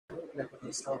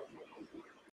recording stop.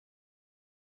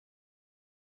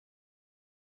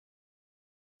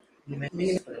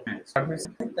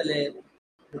 তাহলে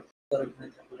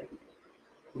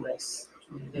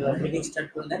এবার meeting start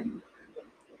করলেন।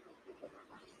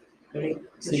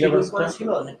 সিলেবাসটা ছিল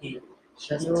নাকি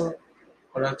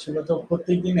করা ছিল তো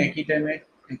প্রত্যেকদিন একই টাইমে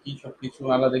একই সবকিছু,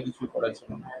 আলাদা কিছু করা ছিল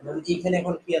না। এখানে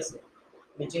এখন কি আছে?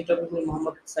 Meeting topic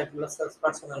Mohammad Saifullah sir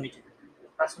personal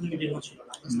meeting হচ্ছিল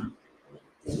না।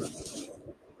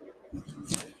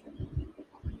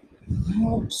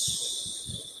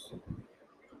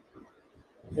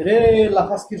 রে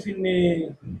লাফাস কি ফিরনে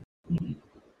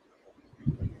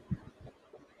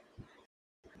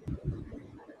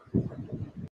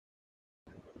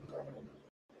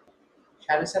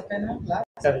 7:30 না ক্লাস?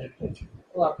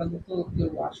 তো আপনাদের তো কেউ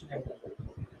আসে না,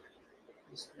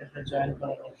 জয়েন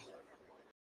করার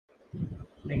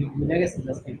নাকি ভুলে গেছেন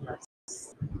আজকে ক্লাস?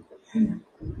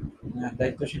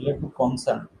 দায়িত্বশীল একটু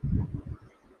কনসার্ন।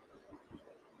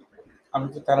 আমি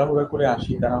তো তাড়াহুড়া করে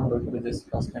আসি, তাড়াহুড়া করে জাস্ট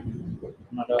ক্লাসটা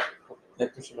ওনারা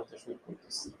দায়িত্বশীলতা শুরু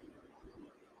করতেছে।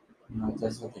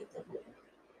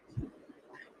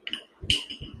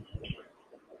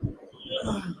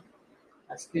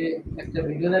 আজকে একটা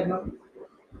ভিডিও দেখলাম,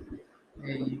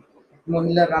 এই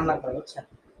মহিলা রান্না করে, বুঝছেন,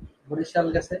 বরিশাল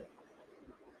গেছে,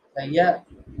 ইয়া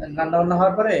রান্না বান্না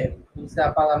হওয়ার পরে বলছে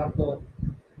আপা আমার তো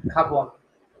খাবো আমি,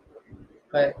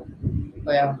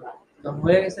 তো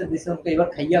হয়ে গেছে দিছে ওকে, এবার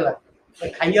খাইয়া লাগ,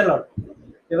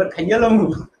 এবার খাইয়া লাম।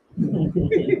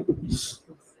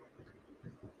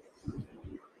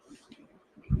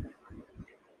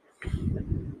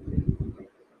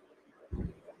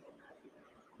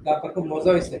 তারপর খুব মজা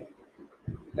হয়েছে,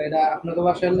 এটা আপনাকে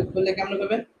বাসায় করলে কেমন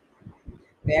করবেন?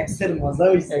 এক্সের মজা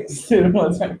হয়েছে,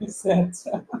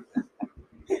 আচ্ছা,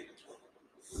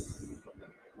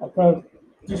 আপনার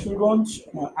কিশোরগঞ্জ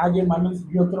আগে মানুষ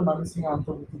বৃহত্তর ময়মনসিংহ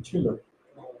অন্তর্ভুক্ত ছিল,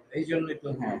 এই জন্যই তো।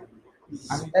 হ্যাঁ,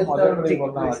 আমি তো মজা করে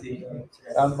বললাম আর কি,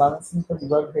 কারণ ময়মনসিংহ তো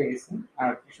বিভাগ হয়ে গেছে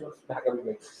আর কিশোর ঢাকা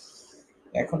বিভাগ।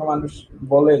 এখনো মানুষ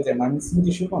বলে যে ময়মনসিংহ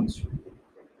কিশোরগঞ্জ,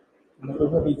 মানে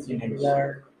ওইভাবেই চিনে।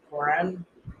 কোরআন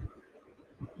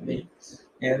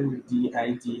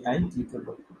LDIGI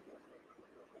tutor.com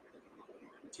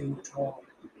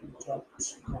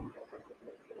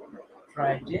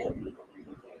Friday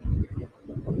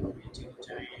meeting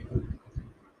time.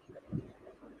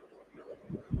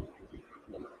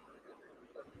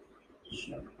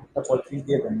 একটা 35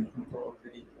 দিয়ে দেন তো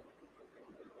already.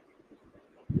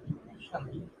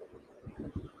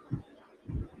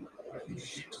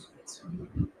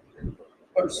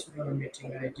 Personal meeting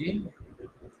ID.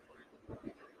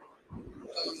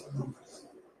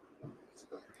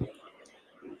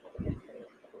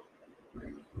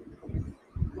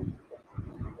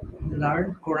 Learn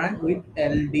Quran with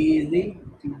LDZ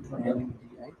tutorial.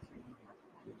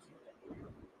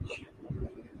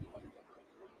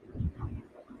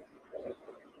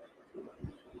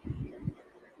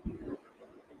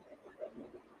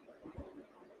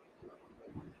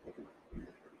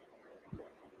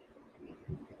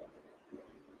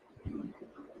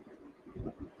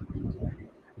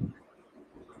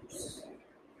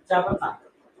 Chapata.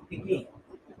 Tiki.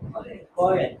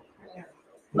 Koi.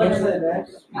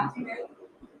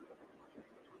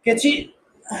 কেচি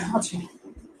আছে।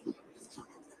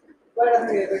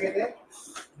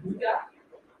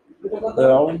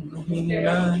 أعوذ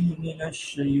بالله من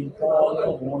الشيطان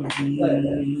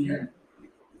الرجيم.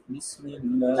 بسم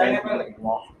الله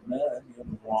الرحمن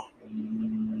الرحيم.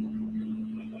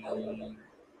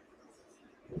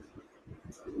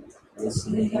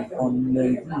 وسيق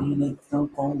الذين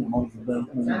اتقوا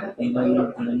ربهم إلى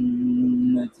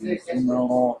الجنة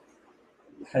زمرا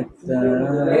حتى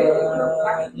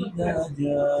إذا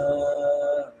جاءوها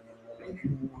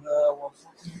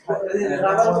وفتحت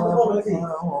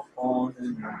أبوابها وقال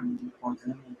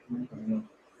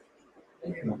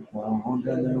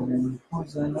لهم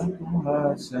خزنتها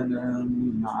سلام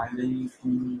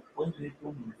عليكم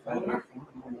طبتم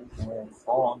فادخلوها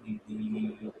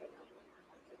خالدين.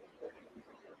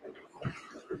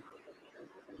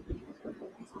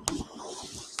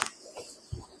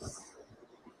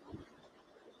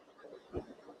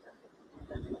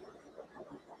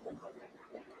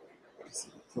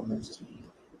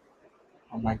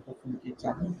 Microphone की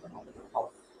चालू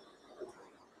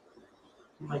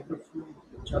মাইক্রোফোন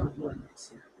চালু করে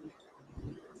দিচ্ছি।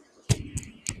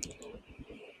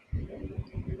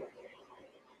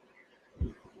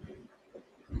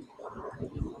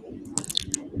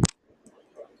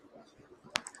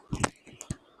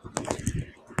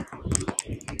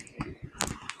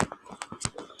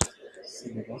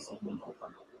 सिलेबस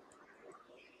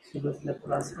সিলেবাস লেখা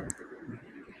আছে।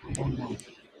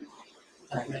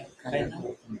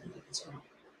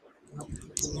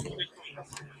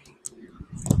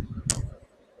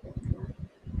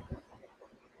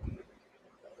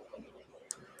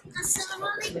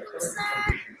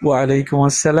 ওয়ালাইকুম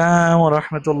আসসালাম ওয়া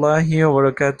রাহমাতুল্লাহি ওয়া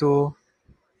বারাকাতুহু।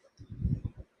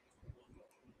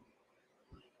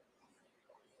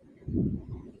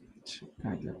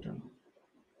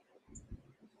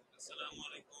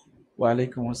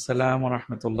 ওয়ালাইকুম আসসালাম ওয়া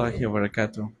রাহমাতুল্লাহি ওয়া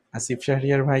বারাকাতুহু। আসিফ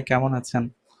শাহরিয়ার ভাই কেমন আছেন?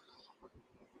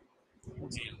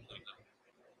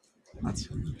 আচ্ছা,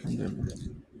 আলহামদুলিল্লাহ।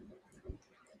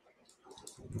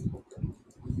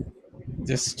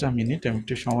 জাস্ট আ মিনিট, আমি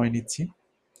একটু সময় নিচ্ছি।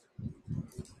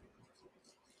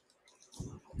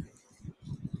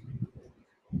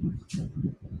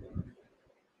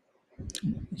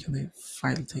 এখানে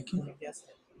ফাইল থেকে।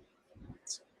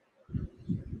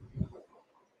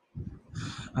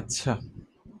 আচ্ছা,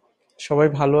 সবাই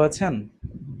ভালো আছেন?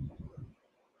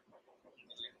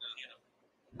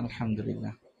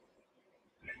 আলহামদুলিল্লাহ।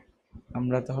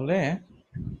 আমরা তাহলে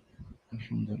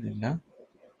আলহামদুলিল্লাহ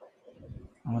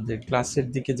আমাদের ক্লাসের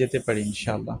দিকে যেতে পারি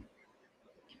ইনশাআল্লাহ।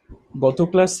 গত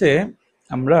ক্লাসে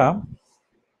আমরা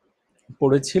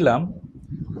পড়েছিলাম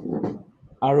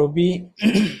আরবি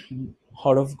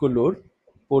হরফগুলোর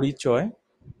পরিচয়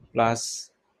প্লাস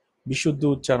বিশুদ্ধ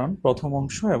উচ্চারণ প্রথম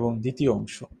অংশ এবং দ্বিতীয়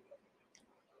অংশ।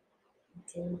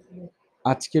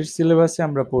 আজকের সিলেবাসে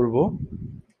আমরা পড়ব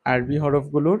আরবি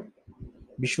হরফগুলোর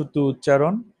বিশুদ্ধ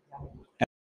উচ্চারণ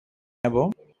এবং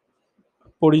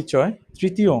পরিচয়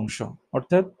তৃতীয় অংশ,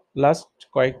 অর্থাৎ লাস্ট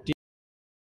কয়েকটি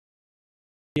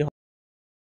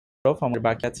হরফ আমাদের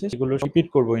বাকি আছে, সেগুলো রিপিট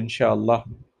করব ইনশাআল্লাহ।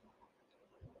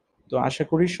 তো আশা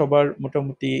করি সবার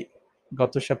মোটামুটি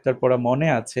গত সপ্তাহের পড়া মনে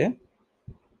আছে।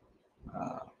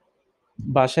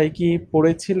 বাসায় কি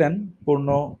পড়েছিলেন পূর্ণ?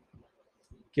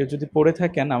 কেউ যদি পড়ে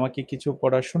থাকেন আমাকে কিছু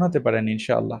পড়া শোনাতে পারেন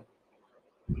ইনশাআল্লাহ।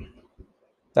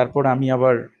 তারপর আমি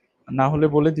আবার না হলে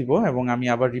বলে দিব এবং আমি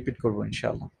আবার রিপিট করব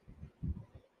ইনশাআল্লাহ।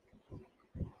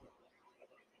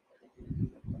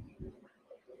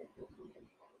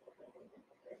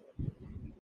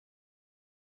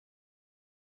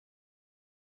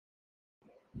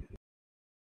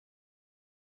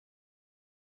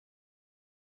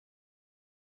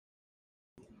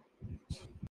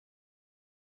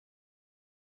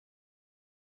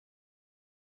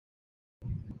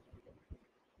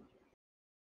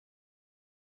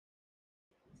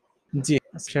 জি,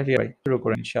 শাহরিয়ার ভাই শুরু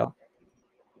করেন ইনশাআল্লাহ।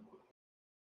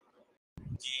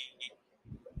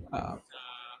 আহ,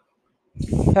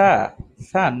 সা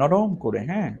সা নরম করে,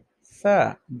 হ্যাঁ। সা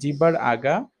জিহ্বার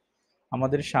আগা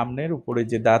আমাদের সামনের উপরে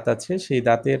যে দাঁত আছে সেই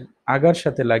দাঁতের আগার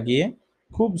সাথে লাগিয়ে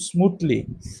খুব স্মুথলি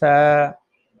সা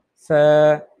সা।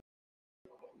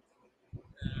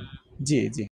 জি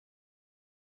জি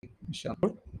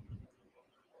ইনশাআল্লাহ।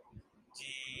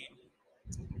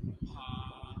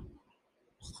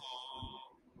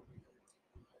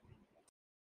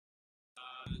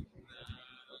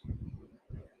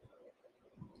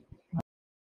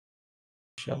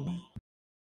 ইনশাআল্লাহ,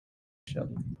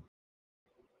 ইনশাআল্লাহ।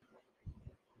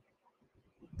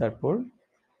 তারপর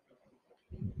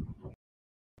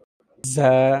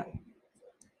জা,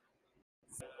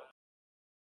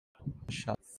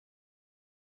 ইনশাআল্লাহ,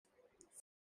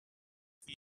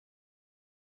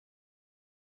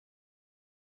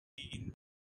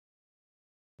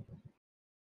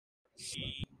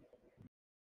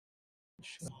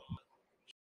 ইনশাআল্লাহ,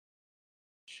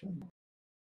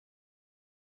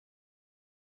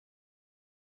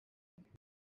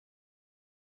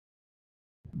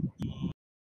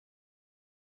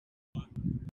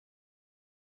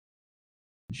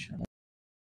 ইনশাআল্লাহ।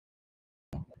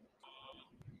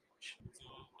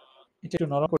 এটা একটু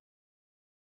নরম করে,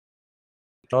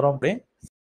 নরম করে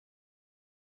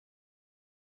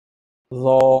ল,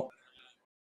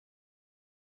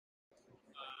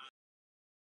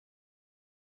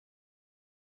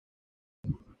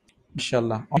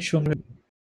 ইনশাআল্লাহ অনেক সুন্দর।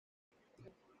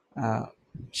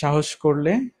 সাহস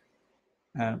করলে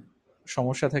আহ,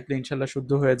 সমস্যা থাকলে ইনশাআল্লাহ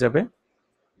শুদ্ধ হয়ে যাবে,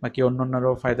 বাকি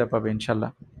অন্যান্যরাও ফায়দা পাবে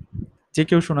ইনশাআল্লাহ। যে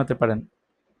কেউ শোনাতে পারেন।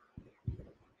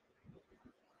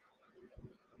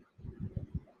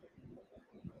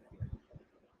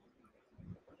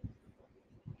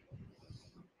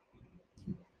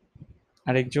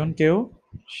 আরেকজন কেউ?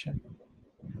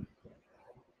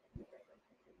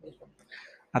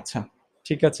 আচ্ছা,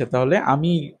 ঠিক আছে, তাহলে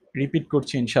আমি রিপিট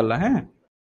করছি ইনশাআল্লাহ, হ্যাঁ।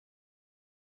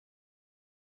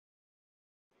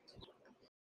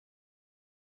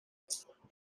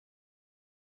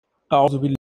 আউযু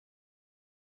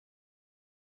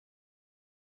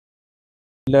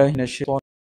বিল্লাহি মিনাশ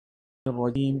শাইতানির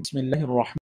রাজিম। বিসমিল্লাহির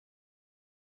রহমানির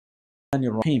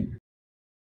রহিম।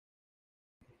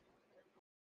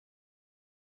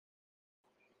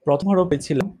 প্রথম হরফ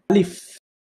পেয়েছিলাম আলিফ।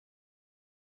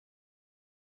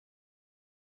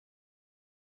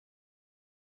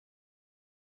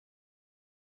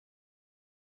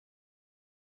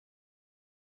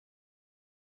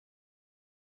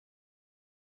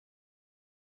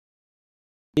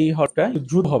 এই হরফটা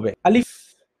দ্রুত হবে আলিফ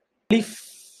আলিফ।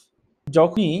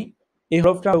 যখনই এই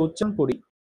হরফটা উচ্চারণ করি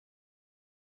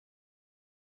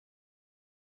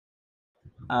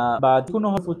বা যে কোনো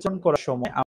হরফ উচ্চারণ করার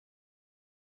সময়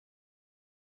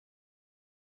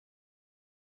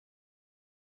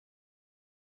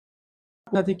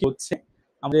কোথা থেকে হচ্ছে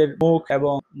আমাদের মুখ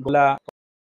এবং গলা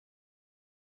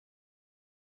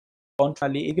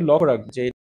কণ্ঠনালী এগুলো লক্ষ্য রাখবো যে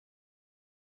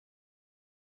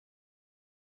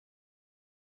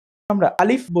আমরা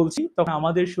আলিফ বলছি তখন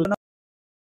আমাদের শোনা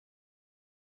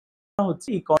হচ্ছে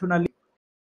এই কণ্ঠনালী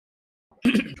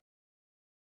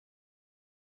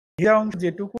অংশ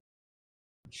যেটুকু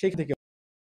সেখান থেকে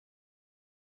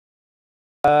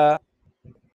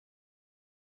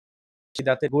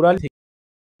দাঁতের গোড়ালি থেকে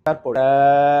তারপর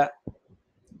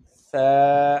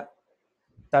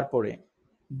তারপরে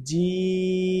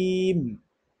জিম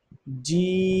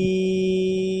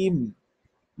জিম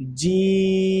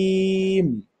জিম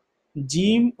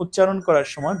জিম উচ্চারণ করার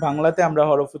সময় বাংলাতে আমরা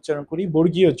হরফ উচ্চারণ করি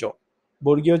বর্গীয় জ।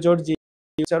 বর্গীয় জর যে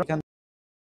উচ্চারণ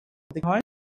হয়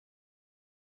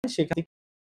সেখান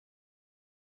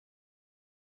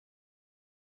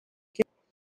থেকে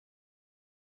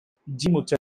জিম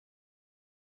উচ্চারিত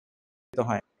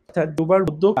হয়, অর্থাৎ দুবার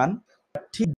মধ্য কান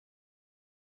ঠিক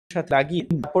সাথে লাগিয়ে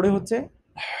তারপরে হচ্ছে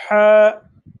হা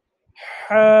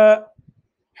হা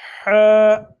হা।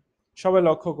 সবাই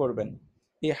লক্ষ্য করবেন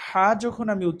এই হা যখন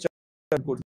আমি উচ্চারণ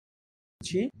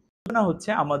করছি না হচ্ছে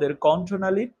আমাদের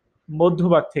কণ্ঠনালীর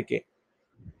মধ্যভাগ থেকে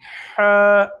হা,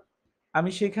 আমি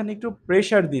সেখানে একটু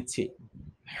প্রেসার দিচ্ছি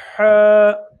হা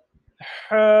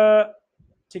হা।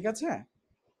 ঠিক আছে?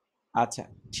 আচ্ছা,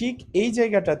 ঠিক এই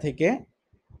জায়গাটা থেকে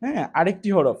হ্যাঁ আরেকটি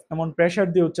হরফ এমন প্রেসার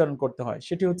দিয়ে উচ্চারণ করতে হয়,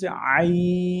 সেটি হচ্ছে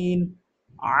আইন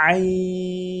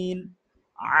আইন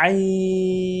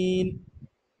আইন।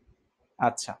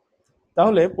 আচ্ছা,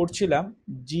 তাহলে পড়ছিলাম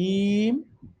জিম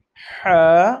হা,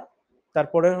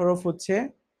 তারপরে হরফ হচ্ছে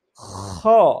খ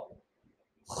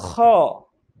খ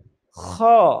খ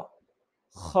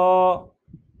খ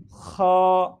খ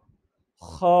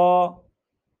খ,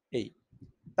 এই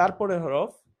তারপরে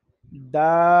হরফ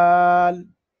দাল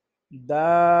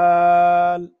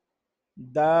দাল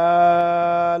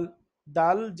দাল।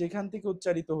 দাল যেখান থেকে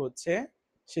উচ্চারিত হচ্ছে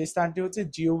সেই স্থানটি হচ্ছে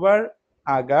জিহ্বার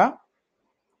আগা,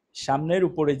 সামনের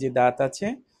উপরে যে দাঁত আছে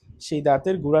সেই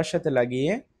দাঁতের গোড়ার সাথে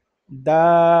লাগিয়ে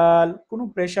দাল, কোনো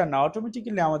প্রেশার না,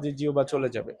 অটোমেটিক্যালি আমাদের জিহ্বা চলে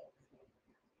যাবে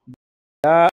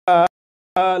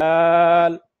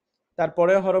দাল।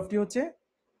 তারপরে হরফটি হচ্ছে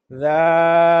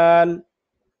দাল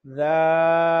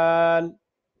দাল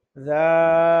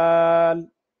দাল।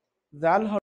 দাল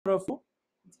হরফ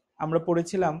আমরা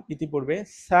পড়েছিলাম ইতিপূর্বে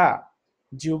সা,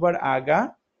 জিহ্বার আগা,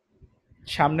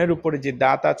 সামনের উপরে যে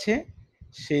দাঁত আছে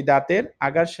সেই দাঁতের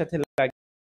আগার সাথে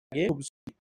লাগিয়ে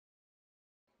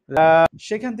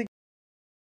সেখান থেকে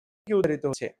উচ্চারিত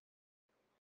হচ্ছে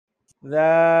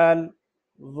দাল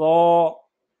য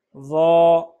য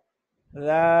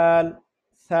দাল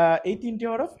সা। এই তিনটি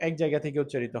হরফ এক জায়গা থেকে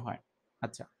উচ্চারিত হয়।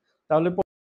 আচ্ছা, তাহলে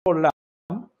পড়লাম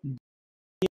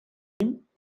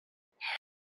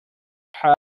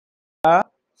হা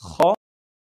খ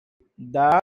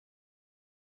দাল,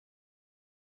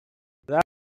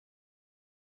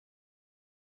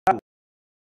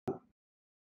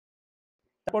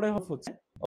 তারপরে হরফ হচ্ছে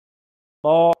র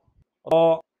র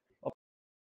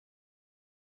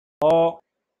র।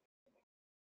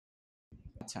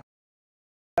 আচ্ছা,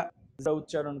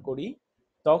 উচ্চারণ করি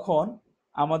তখন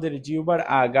আমাদের জিহ্বার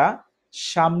আগা,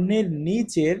 সামনের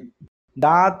নিচের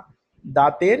দাঁত,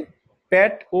 দাঁতের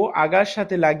পেট ও আগার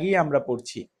সাথে লাগিয়ে আমরা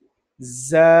পড়ছি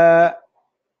জা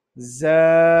জা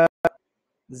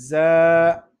জা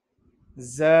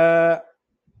জা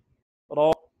র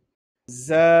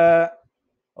জা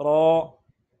র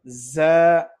জা।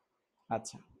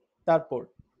 আচ্ছা, তারপর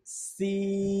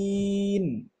scene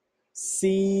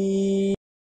scene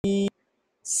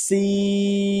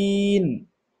scene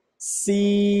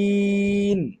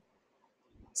scene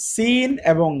scene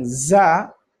এবং জা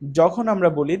যখন আমরা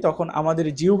বলি তখন আমাদের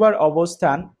জিহ্বার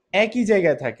অবস্থান একই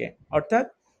জায়গায় থাকে, অর্থাৎ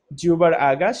জিহ্বার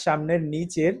আগা সামনের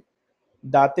নিচের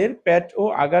দাঁতের পেট ও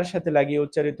আগার সাথে লাগিয়ে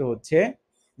উচ্চারিত হচ্ছে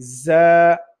জা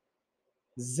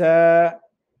জা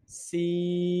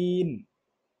সিন।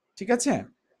 ঠিক আছে?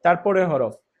 তারপরে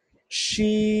হরফ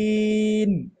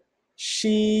শিন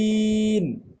শিন,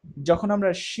 যখন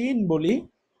আমরা শিন বলি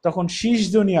তখন শীষ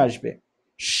ধ্বনি আসবে,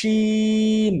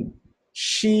 শিন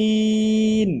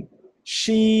শিন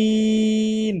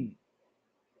শিন।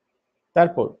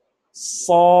 তারপর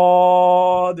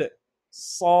صاد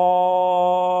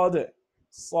صاد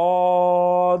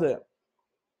صاد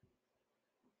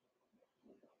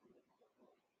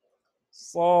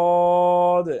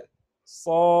صاد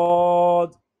صاد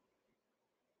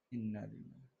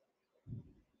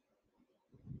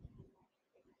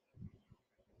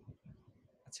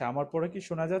আচ্ছা, আমার পরে কি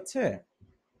শোনা যাচ্ছে?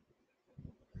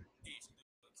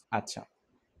 আচ্ছা,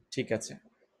 ঠিক আছে।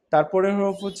 তারপরে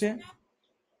হরফ হচ্ছে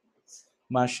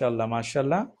মাশাআল্লাহ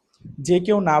মাশাআল্লাহ। যে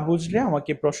কেউ না বুঝলে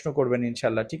আমাকে প্রশ্ন করবেন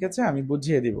ইনশাআল্লাহ, ঠিক আছে? আমি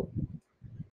বুঝিয়ে দিব।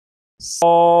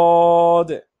 সদ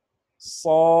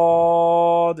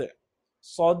সদ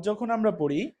সদ যখন আমরা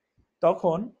পড়ি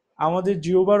তখন আমাদের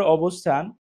জিহ্বার অবস্থান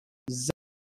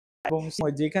এবং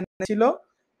যেখানে ছিল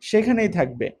সেখানেই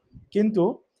থাকবে, কিন্তু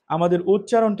আমাদের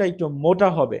উচ্চারণটা একটু মোটা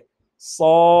হবে।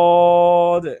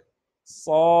 সদ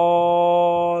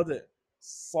সদ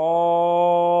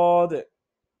সদ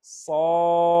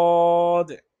সদ।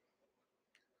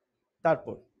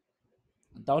 তারপর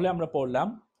তাহলে আমরা পড়লাম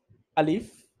আলিফ,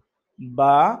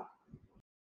 বা,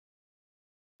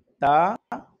 তা,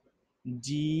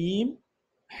 জিম,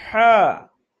 হা,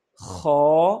 খ,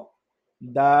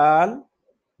 দাল,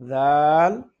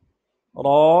 দাল, র,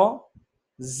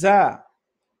 জা,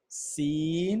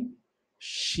 সিন,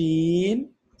 শিন,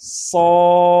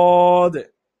 সদ।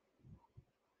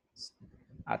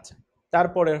 আচ্ছা,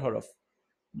 তারপরের হরফ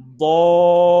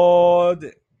দদ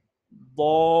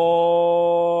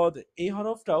দদ। এই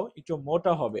হরফটাও একটু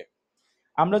মোটা হবে।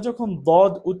 আমরা যখন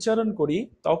দদ উচ্চারণ করি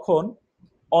তখন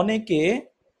অনেকে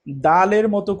দালের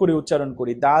মতো করে উচ্চারণ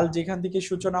করি, দাল যেখান থেকে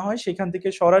সূচনা হয় সেখান থেকে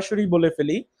সরাসরি বলে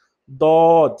ফেলি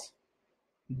দদ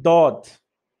দদ।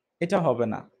 এটা হবে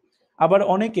না। আবার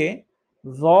অনেকে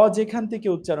র যেখান থেকে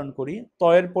উচ্চারণ করি,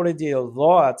 তয়ের পরে যে র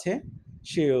আছে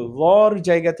সে রর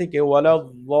জায়গা থেকে ওয়ালা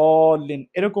লিন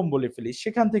এরকম বলে ফেলি,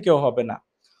 সেখান থেকেও হবে না।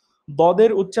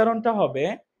 দদের উচ্চারণটা হবে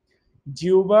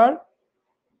জিহ্বার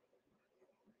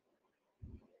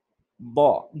ব,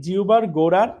 জিহ্বার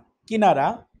গোড়ার কিনারা,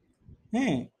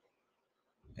 হ্যাঁ,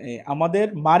 আমাদের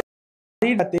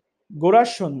মারিটাতে গোড়ার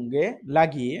সঙ্গে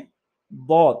লাগিয়ে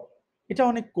বদ। এটা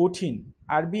অনেক কঠিন।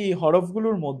 আরবি এই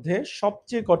হরফগুলোর মধ্যে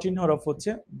সবচেয়ে কঠিন হরফ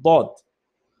হচ্ছে বদ।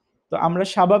 তো আমরা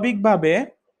স্বাভাবিকভাবে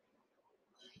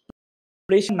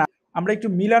আমরা একটু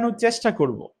মিলানোর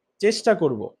চেষ্টা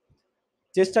করব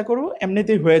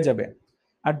এমনিতেই হয়ে যাবে।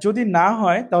 আর যদি না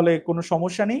হয় তাহলে কোনো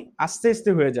সমস্যা নেই, আস্তে আস্তে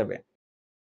হয়ে যাবে।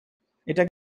 এটা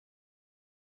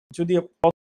যদি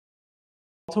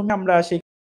প্রথমে আমরা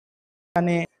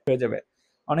সেখানে হয়ে যাবে,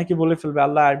 অনেকে বলে ফেলবে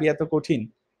আল্লাহ আরবি এত কঠিন,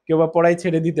 কেউ বা পড়াই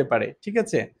ছেড়ে দিতে পারে, ঠিক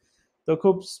আছে? তো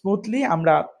খুব স্মুথলি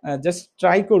আমরা জাস্ট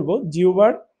ট্রাই করব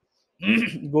জিহ্বার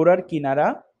গোড়ার কিনারা,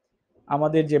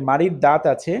 আমাদের যে মাড়ির দাঁত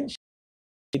আছে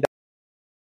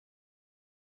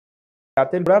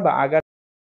দাঁতের গোড়া বা আগার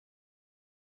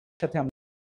সাথে আমরা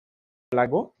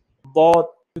লাগবো বদ।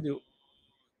 যদি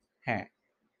হ্যাঁ,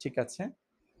 ঠিক আছে।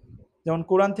 যেমন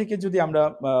কোরআন থেকে যদি আমরা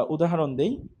উদাহরণ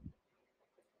দেই,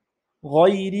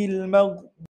 গায়রিল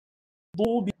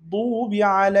মাগদুবি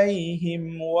আলাইহিম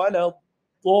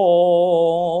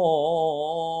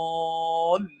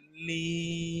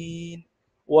ওয়ালাদ-দাল্লিন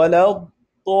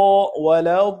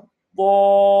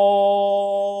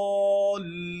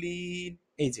ওয়ালাদ-দাল্লিন।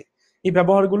 এই যে এই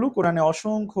ব্যবহারগুলো কোরআনে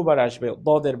অসংখ্যবার আসবে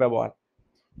দদের ব্যবহার,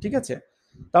 ঠিক আছে?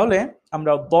 তাহলে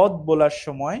আমরা দদ বলার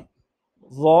সময়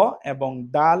র এবং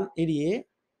দাল এড়িয়ে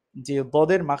যে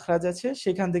দদের মাখরাজ আছে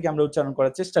সেখান থেকে আমরা উচ্চারণ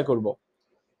করার চেষ্টা করব।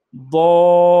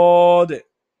 দদ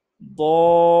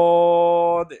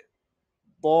দদ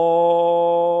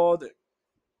দদ।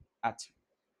 আচ্ছা,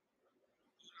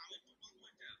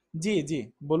 জি জি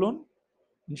বলুন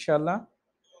ইনশাআল্লাহ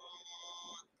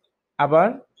আবার।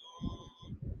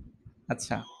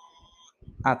 আচ্ছা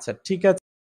আচ্ছা, ঠিক আছে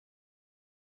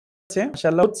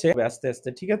ইনশাআল্লাহ হচ্ছে আস্তে আস্তে,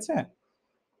 ঠিক আছে?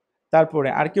 তারপরে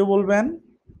আর কেউ বলবেন?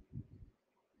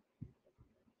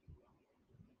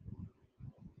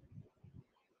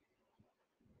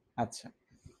 আচ্ছা,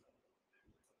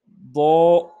 দ,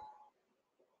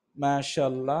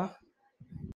 মাশাআল্লাহ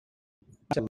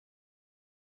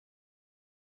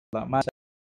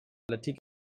মাশাআল্লাহ, ঠিক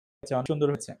আছে, অনেক সুন্দর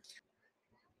হয়েছে।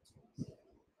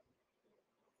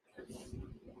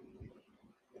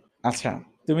 আচ্ছা,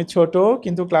 তুমি ছোট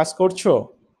কিন্তু ক্লাস করছো,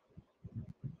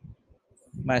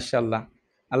 মাশাআল্লাহ।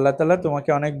 আল্লাহ তাআলা তোমাকে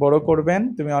অনেক বড় করবেন,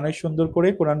 তুমি অনেক সুন্দর করে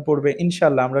কোরআন পড়বে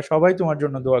ইনশাআল্লাহ। আমরা সবাই তোমার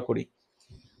জন্য দোয়া করি,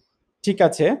 ঠিক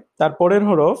আছে? তারপরের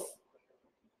হরফ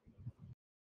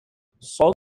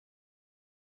সদ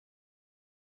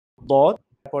দদ,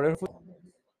 পরের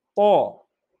ত।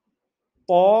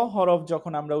 ত হরফ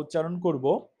যখন আমরা উচ্চারণ করব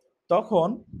তখন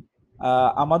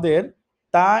আমাদের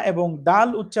তা এবং দাল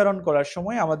উচ্চারণ করার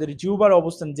সময় আমাদের জিহ্বার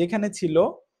অবস্থান যেখানে ছিল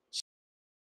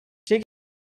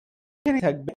সেখানে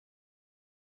থাকবে,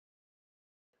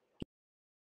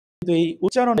 কিন্তু এই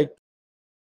উচ্চারণ একটু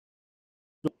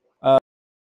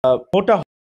মোটা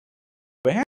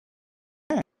হবে। হ্যাঁ,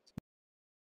 হ্যাঁ,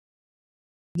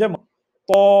 যেমন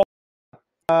ত,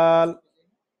 দাল,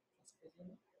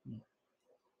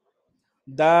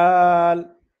 দাল,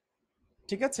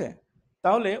 ঠিক আছে।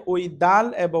 তাহলে ওই দাল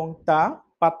এবং তা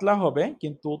পাতলা হবে,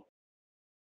 কিন্তু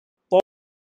ত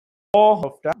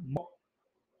হরফটা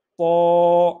প,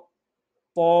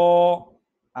 প।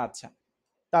 আচ্ছা,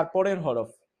 তারপরের হরফ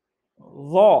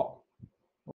র,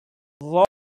 র,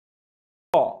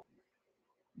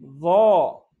 র,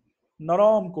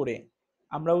 নরম করে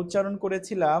আমরা উচ্চারণ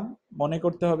করেছিলাম, মনে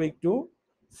করতে হবে একটু,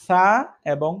 সা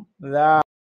এবং রাল,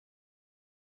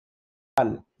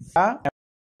 সা,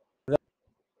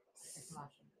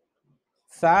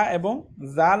 সা এবং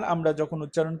জাল আমরা যখন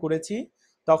উচ্চারণ করেছি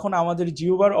তখন আমাদের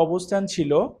জিহ্বার অবস্থান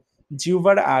ছিল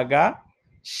জিহ্বার আগা,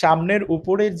 সামনের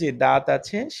উপরের যে দাঁত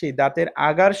আছে সেই দাঁতের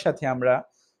আগার সাথে আমরা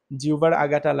জিহ্বার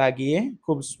আগাটা লাগিয়ে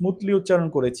খুব স্মুথলি উচ্চারণ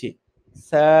করেছি।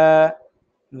 সা,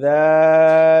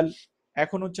 জাল।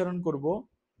 এখন উচ্চারণ করব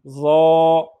র,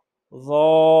 র,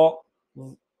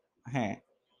 হ্যাঁ,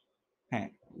 হ্যাঁ,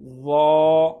 র,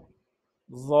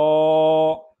 র,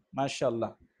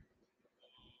 মাশাআল্লাহ।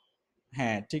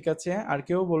 হ্যাঁ, ঠিক আছে, আর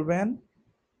কেউ বলবেন?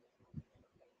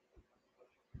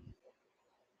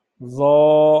 জ।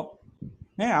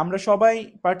 হ্যাঁ, আমরা সবাই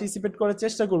পার্টিসিপেট করার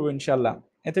চেষ্টা করবো ইনশাল্লাহ,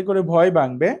 এতে করে ভয়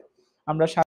ভাঙবে। আমরা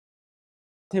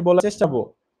সাথে বলার চেষ্টা করবো।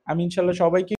 আমি ইনশাল্লাহ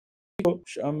সবাইকে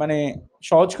মানে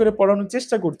সহজ করে পড়ানোর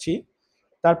চেষ্টা করছি,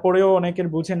 তারপরেও অনেকের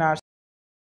বুঝে না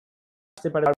আসতে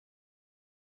পারে,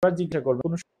 আবার জিজ্ঞাসা করবো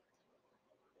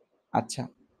আচ্ছা,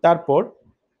 তারপর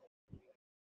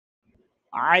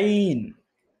আইন,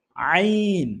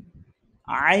 আইন,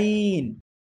 আইন,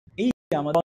 এই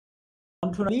আমাদের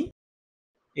কণ্ঠনালী,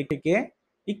 এটাকে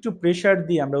একটু প্রেসার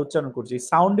দিয়ে আমরা উচ্চারণ করছি,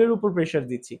 সাউন্ডের উপর প্রেসার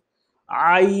দিচ্ছি।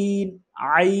 আইন,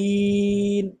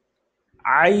 আইন,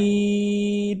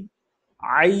 আইন,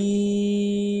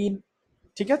 আইন,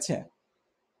 ঠিক আছে।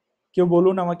 কেউ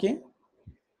বলুন আমাকে।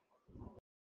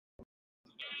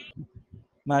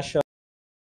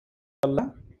 মাশাআল্লাহ,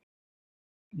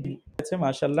 ঠিক আছে,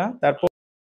 মাশাআল্লাহ। তারপর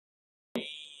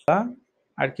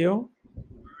আর কেউ?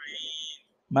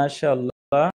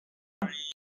 মাশাআল্লাহ,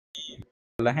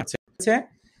 হ্যাঁ, আছে।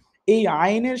 এই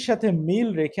আইনের সাথে মিল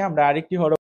রেখে আমরা আরেকটি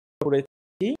হরফ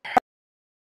করেছি,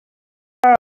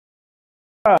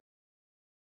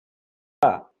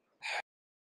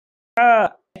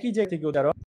 একই জায়গা থেকে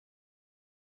উচ্চারণ,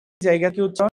 জায়গা থেকে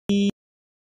উচ্চারণ,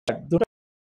 দুটো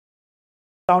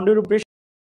সাউন্ডের উপরে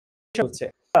হচ্ছে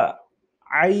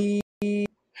আই,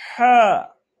 হা।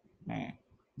 হ্যাঁ,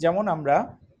 যেমন আমরা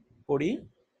পড়ি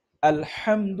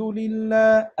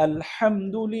আলহামদুলিল্লাহ,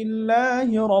 আলহামদুলিল্লাহ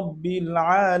রাব্বিল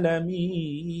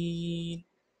আলামিন।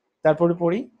 তারপরে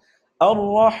পড়ি আর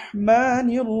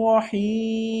রহমানির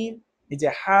রহিম। এই যে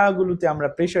হা গুলোতে আমরা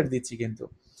প্রেসার দিচ্ছি কিন্তু,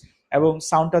 এবং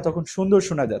সাউন্ডটা তখন সুন্দর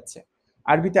শোনা যাচ্ছে।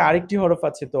 আরবিতে আরেকটি হরফ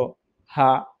আছে তো,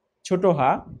 হা, ছোট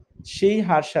হা, সেই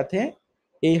হার সাথে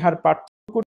এই হার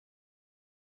পার্থক্যটাই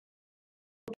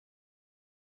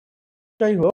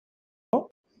হোক,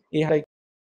 এই হার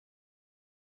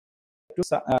একটু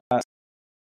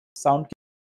সাউন্ড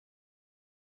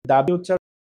দাবি উচ্চারণ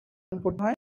করতে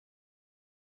হয়,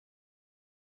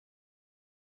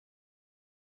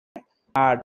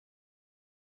 আর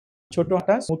ছোট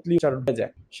হাটা স্মুথলি উচ্চারণ হয়ে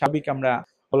যায়, স্বাভাবিক আমরা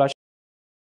বলা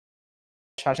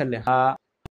শাসালে হা।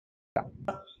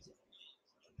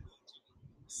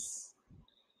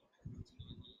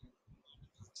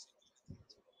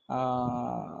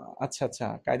 আচ্ছা, আচ্ছা,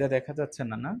 কায়দা দেখা যাচ্ছে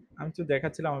না, না? আমি তো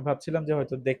দেখাচ্ছিলাম, আমি ভাবছিলাম যে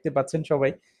হয়তো দেখতে পাচ্ছেন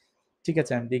সবাই। ঠিক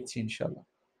আছে, আমি দেখছি ইনশাল্লাহ।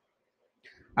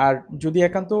 আর যদি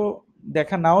একান্ত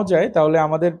দেখা নাও যায় তাহলে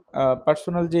আমাদের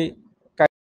পার্সোনাল যে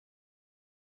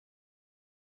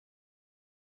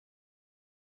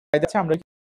কায়দা আছে আমরা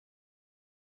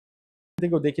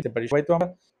থেকেও দেখিতে পারি, সবাই তো আমরা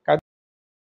কায়দা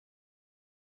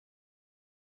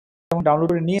ডাউনলোড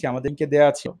করে নিয়েছি, আমাদেরকে দেওয়া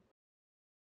আছে।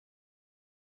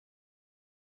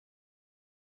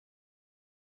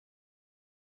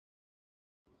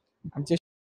 আমি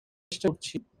চেষ্টা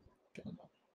করছি।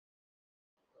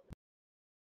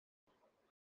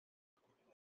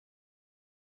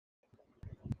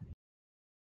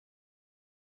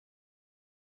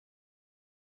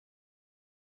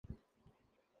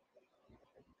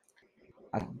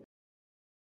 আচ্ছা।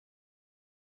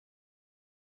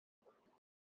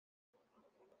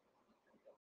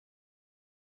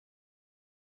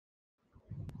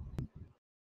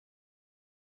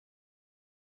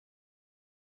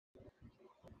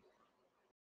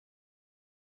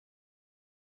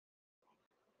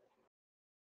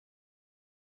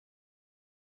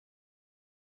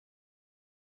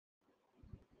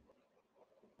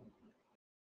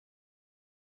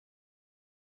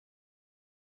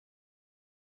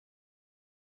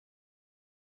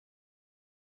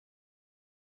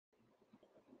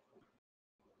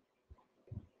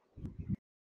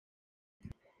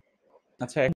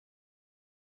 আচ্ছা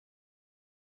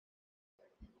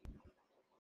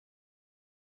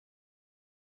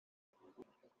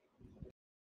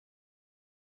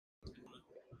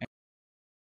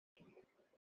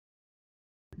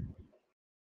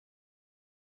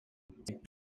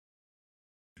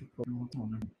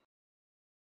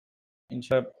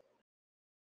ইনশাআল্লাহ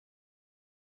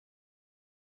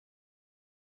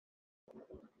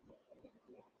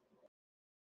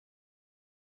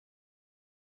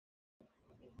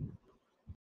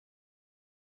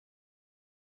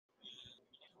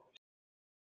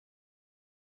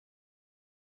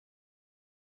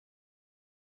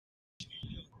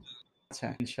আচ্ছা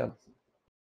ইনশাআল্লাহ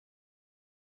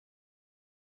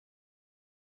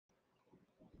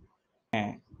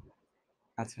হ্যাঁ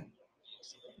আচ্ছা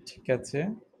ঠিক আছে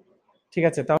ঠিক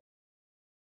আছে তাহলে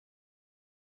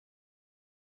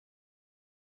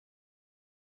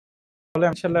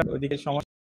ইনশাআল্লাহ ওইদিকে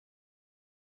সমস্যা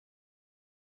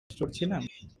করছি না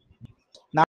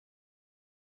না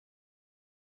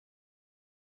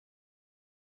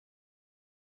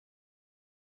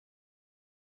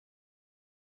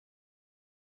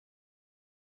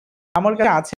আমার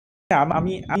কাছে আছে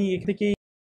আমি আমি এখান থেকেই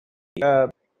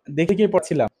দেখে গিয়ে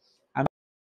পড়ছিলাম আমি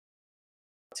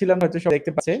ছিলাম হয়তো সব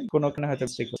দেখতে পাচ্ছে কোনো ওখানে হয়তো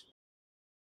mistake হচ্ছে।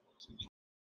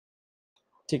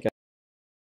 ঠিক আছে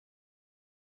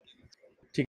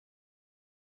ঠিক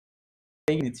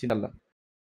এই নিচ্ছি আল্লাহ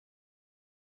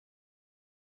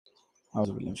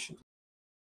আউযুবিল্লাহ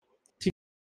ঠিক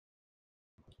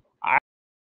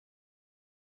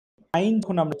আইন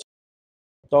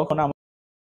তখন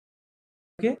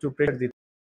আমাকে একটু প্রেশার দিতে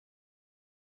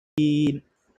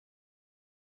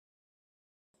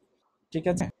ঠিক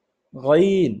আছে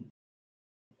গাইন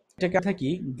এটাকে থাকি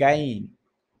গাইন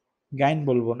গাইন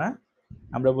বলবো না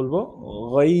আমরা বলবো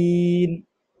গাইন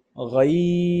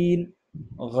গাইন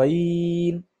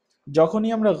গাইন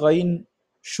যখনই আমরা গাইন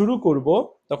শুরু করব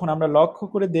তখন আমরা লক্ষ্য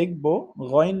করে দেখব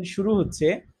গাইন শুরু হচ্ছে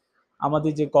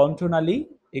আমাদের যে কণ্ঠনালী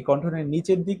এই কণ্ঠনালীর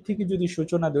নিচের দিক থেকে যদি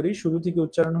সূচনা ধরি শুরু থেকে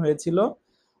উচ্চারণ হয়েছিল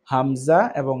হামজা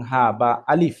এবং হা বা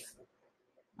আলিফ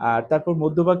আর তারপর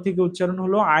মধ্যভাগ থেকে উচ্চারণ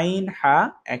হলো আইন হা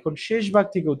এখন শেষ ভাগ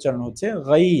থেকে উচ্চারণ হচ্ছে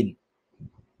গাইন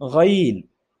গাইন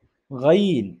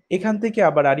গাইন এখান থেকে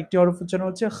আবার আরেকটি হরফ উচ্চারণ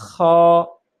হচ্ছে খ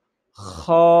খ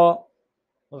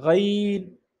গাইন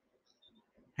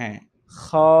হ্যাঁ খ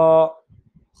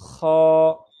খ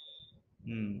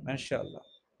মাশাআল্লাহ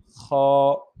খ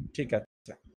ঠিক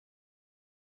আছে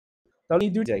তাহলে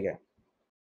এই দুই জায়গায়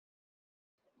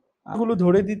গুলো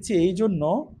ধরে দিচ্ছি এই জন্য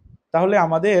তাহলে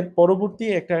আমাদের পরবর্তী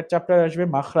একটা চ্যাপ্টার আসবে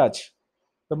মাখরাজ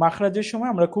তো মাখরাজের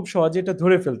সময় আমরা খুব সহজে এটা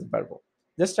ধরে ফেলতে পারবো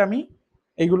জাস্ট আমি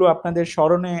এগুলো আপনাদের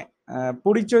স্মরণে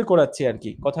পরিচয় করাচ্ছি আর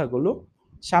কি কথাগুলো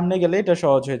সামনে গেলে এটা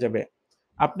সহজ হয়ে যাবে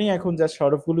আপনি এখন জাস্ট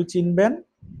হরফগুলো চিনবেন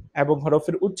এবং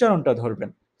হরফের উচ্চারণটা ধরবেন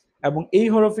এবং এই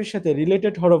হরফের সাথে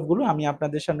রিলেটেড হরফগুলো আমি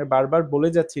আপনাদের সামনে বারবার বলে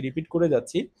যাচ্ছি রিপিট করে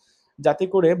যাচ্ছি যাতে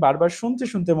করে বারবার শুনতে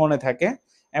শুনতে মনে থাকে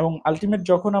এবং আলটিমেট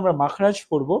যখন আমরা মাখরাজ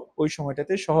পড়ব ওই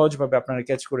সময়টাতে সহজভাবে আপনারা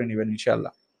ক্যাচ করে নেবেন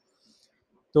ইনশাআল্লাহ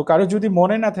তো কারো যদি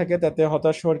মনে না থাকে তাতে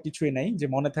হতাশ হওয়ার কিছুই নাই যে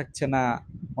মনে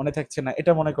থাকছে না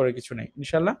এটা মনে করে কিছু নেই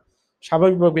ইনশাআল্লাহ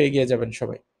স্বাভাবিকভাবে এগিয়ে যাবেন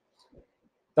সবাই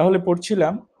তাহলে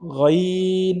পড়ছিলাম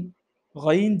গইন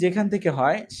গইন যেখান থেকে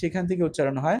হয় সেখান থেকে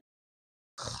উচ্চারণ হয়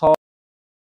খ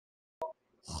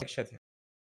একসাথে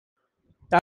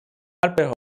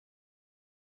তারপরে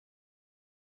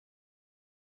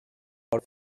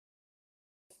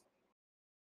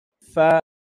ফা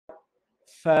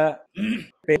ফা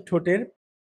পেট ঠোঁটের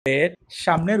পেট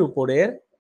সামনের উপরের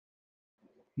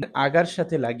আগার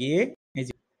সাথে লাগিয়ে এই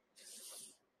যে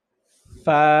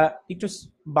ফা একটু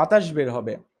বাতাস বের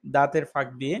হবে দাঁতের ফাঁক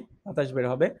দিয়ে বাতাস বের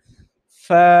হবে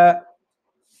ফা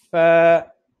ফা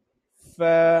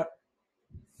ফা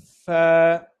ফা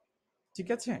ঠিক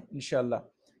আছে ইনশাআল্লাহ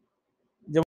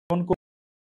যেমন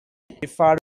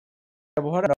ফার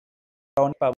ব্যবহার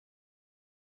পাবো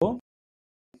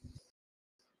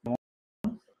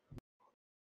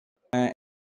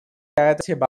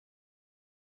আছে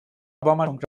বাবা মা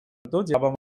সংক্রান্ত যে বাবা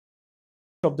মা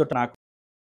শব্দটা না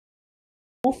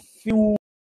ফিউ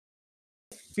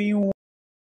ফিউ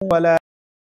ওয়ালা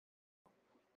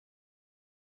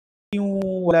ফিউ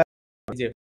ওয়ালা যে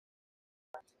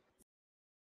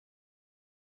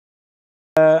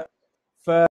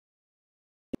ফা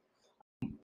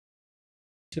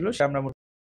ছিল সে আমরা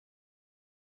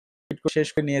শেষ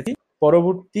করে নিয়েছি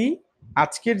পরবর্তী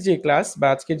আজকের যে ক্লাস বা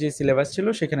আজকের যে সিলেবাস ছিল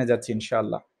সেখানে যাচ্ছি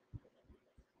ইনশাআল্লাহ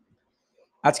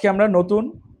আজকে আমরা নতুন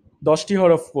 10টি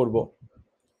হরফ পড়ব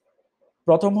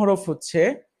প্রথম হরফ হচ্ছে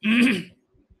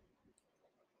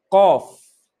কফ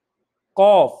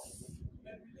কফ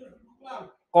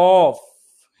কফ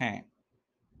হ্যাঁ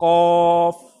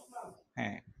কফ।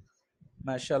 হ্যাঁ,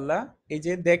 মাশাআল্লাহ। এই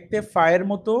যে দেখতে ফায়ের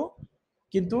মতো,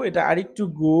 কিন্তু এটা আরেকটু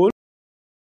গোল।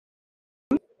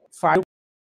 ফায়ের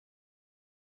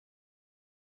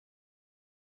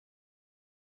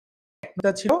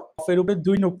একটা ছিল, কফের উপরে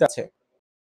 2 নুক্তা আছে।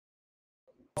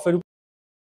 কফের উপরে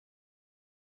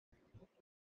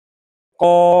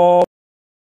কফের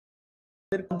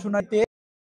কণ্ঠনালীতে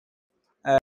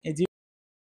এই যে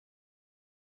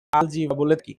আলজিহ্বা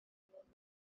বলে কি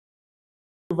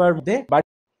জিহ্বার মধ্যে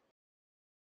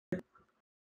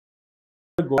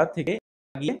গোড়া থেকে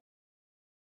লাগিয়ে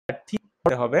ঠিক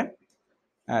করতে হবে।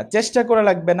 চেষ্টা করা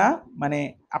লাগবে না, মানে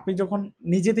আপনি যখন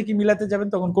নিজে থেকে মিলাতে যাবেন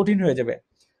তখন কঠিন হয়ে যাবে।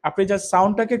 আপনি জাস্ট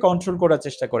সাউন্ডটাকে কন্ট্রোল করার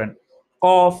চেষ্টা করেন।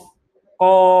 কফ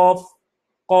কফ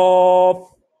কফ।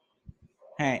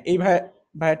 হ্যাঁ, এই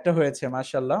ভাইয়ারটা হয়েছে,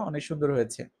 মাশাআল্লাহ, অনেক সুন্দর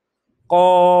হয়েছে।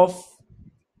 কফ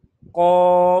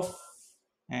কফ।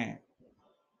 হ্যাঁ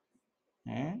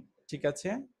হ্যাঁ, ঠিক আছে।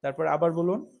 তারপর আবার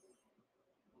বলুন।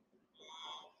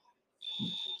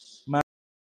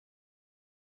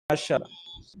 মাশাআল্লাহ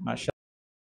মাশাআল্লাহ,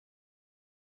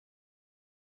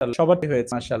 সবারই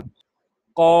হয়েছে মাশাআল্লাহ।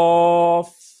 কফ।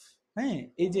 হ্যাঁ,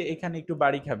 এই যে এখানে একটু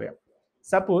বাড়ি খাবে।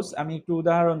 সাপোজ আমি একটু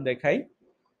উদাহরণ দেখাই।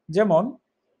 যেমন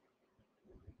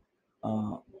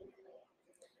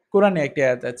কোরআনে একটা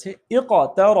আয়াত আছে,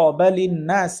 ইকতারাবা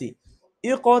লিন-নাসি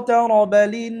ইকতারাবা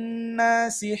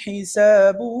লিন-নাসি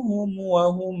হিসাবুহুম ওয়া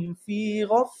হুম ফি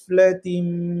গাফলাতিন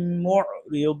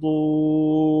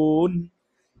মুরিদুন।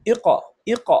 ইক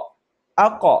ইক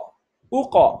আক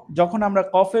উক। যখন আমরা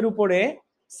কফের উপরে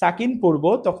সাকিন পড়ব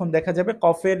তখন দেখা যাবে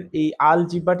কফের এই আল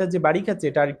জিহ্বাটা যে বাড়ি খাচ্ছে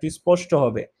এটা আরেকটু স্পষ্ট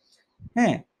হবে।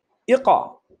 হ্যাঁ, ইক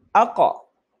আক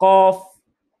কফ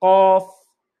কফ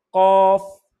কফ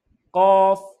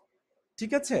কফ।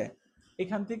 ঠিক আছে,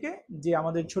 এখান থেকে যে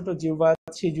আমাদের ছোট জিহ্বা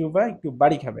সেই জিহ্বা একটু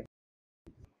বাড়ি খাবে।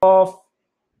 কফ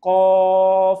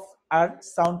কফ, আর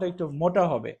সাউন্ডটা একটু মোটা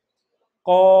হবে।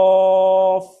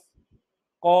 কফ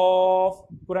কফ।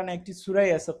 কোরআনে একটি সূরাই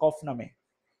আছে কফ নামে।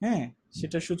 হ্যাঁ,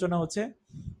 সেটার সূচনা হচ্ছে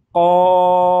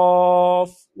কফ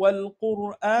ওয়াল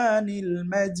কুরআনিল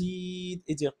মাজিদ।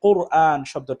 এই যে কোরআন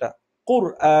শব্দটা,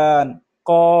 কোরআন,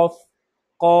 কফ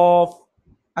কফ।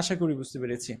 আশা করি বুঝতে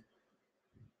পেরেছি।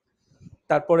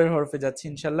 তারপরের হরফে যাচ্ছি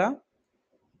ইনশাল্লাহ।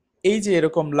 এই যে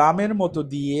এরকম লামের মতো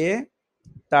দিয়ে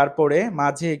তারপরে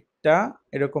মাঝে একটা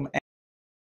এরকম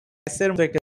এর মতো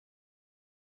একটা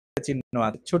চিহ্ন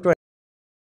আছে, ছোট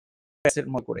এর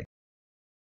মতো করে।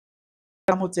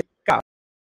 নাম হচ্ছে কাফ।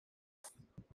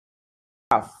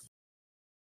 কাফ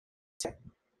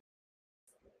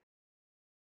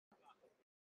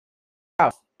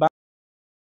কাফ বা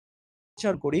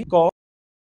উচ্চারণ করি ক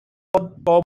ক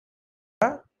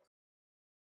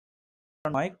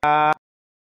নয় কা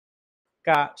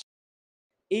কা।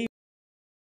 এই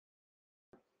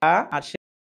কা আর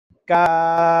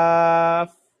কাফ।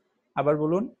 আবার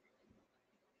বলুন।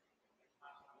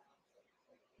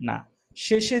 না,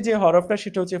 শেষে যে হরফটা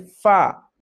সেটা হচ্ছে ফা।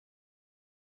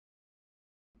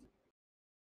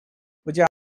 ওই যে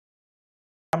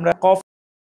আমরা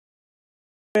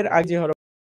কফের আগে যে হরফ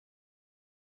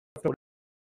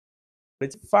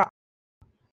ফা।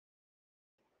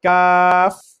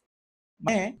 কাফ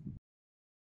মানে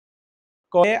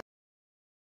কয়ে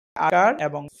আকার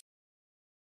এবং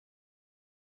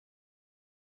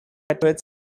হয়েছে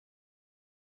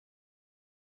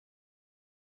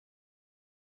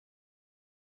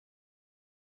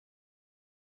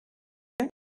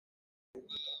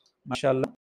মাশাআল্লাহ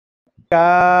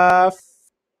কাফ।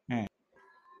 হ্যাঁ,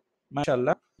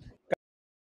 মাশাআল্লাহ।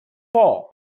 ফ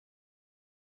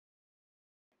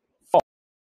ফ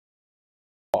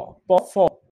প ফ।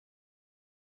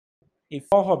 এই ফ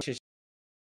হবে শেষে।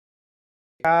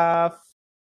 কাফ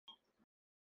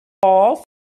কফ।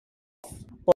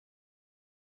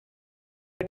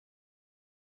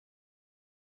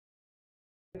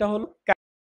 এটা হলো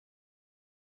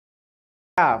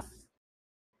কাফ,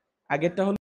 আগেরটা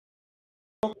হলো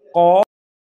কফ।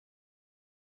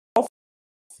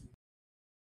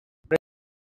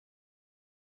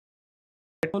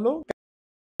 এটা হলো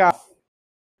কাফ।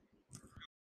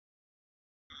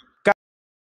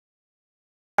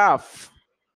 কাফ।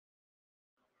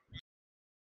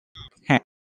 হ্যাঁ,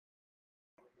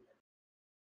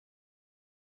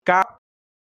 কাফ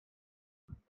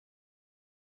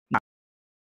না,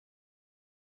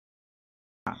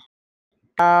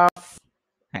 কাফ।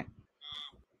 হ্যাঁ,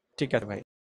 ঠিক আছে ভাই।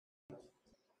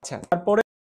 আচ্ছা, তারপরে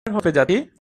হবে জাতি,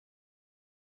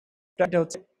 এটা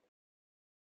হচ্ছে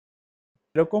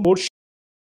এরকম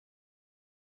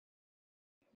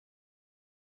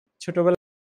ছোটবেলায়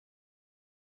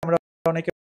আমরা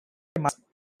অনেকে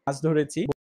মাছ ধরেছি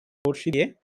বড়শি দিয়ে।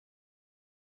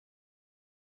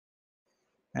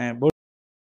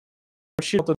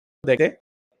 বড়শির মতো দেখে,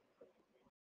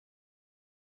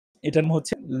 এটার নাম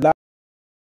হচ্ছে লাম।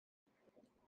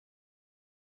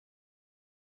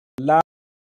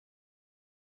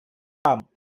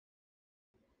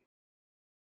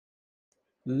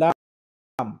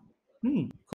 লাম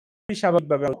খুবই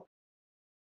স্বাভাবিকভাবে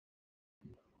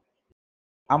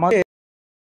আমাদের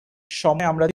সময়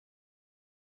আমরা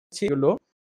হলো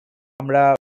আমরা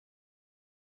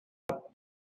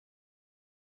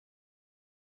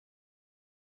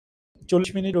 40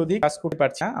 মিনিট অধিক কাজ করতে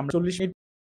পারছি না। আমরা 40 মিনিট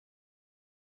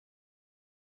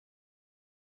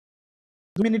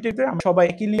 2 মিনিটের আমরা সবাই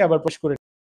একই আবার পোস্ট করে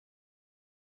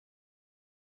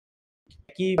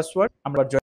কি পাসওয়ার্ড আমরা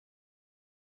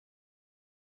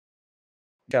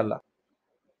ইনশাআল্লাহ।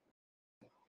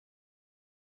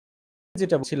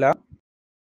 যেটা বলছিলাম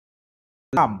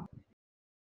লাম,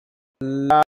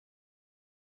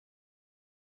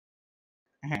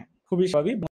 হ্যাঁ খুবই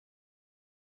স্বাভাবিক।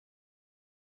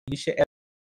 ইংলিশে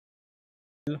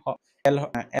এল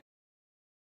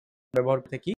ব্যবহার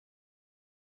করতে কি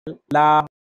লাম,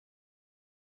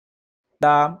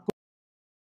 লাম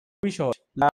খুবই সহজ।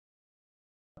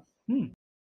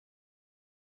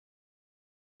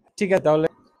 ঠিক আছে তাহলে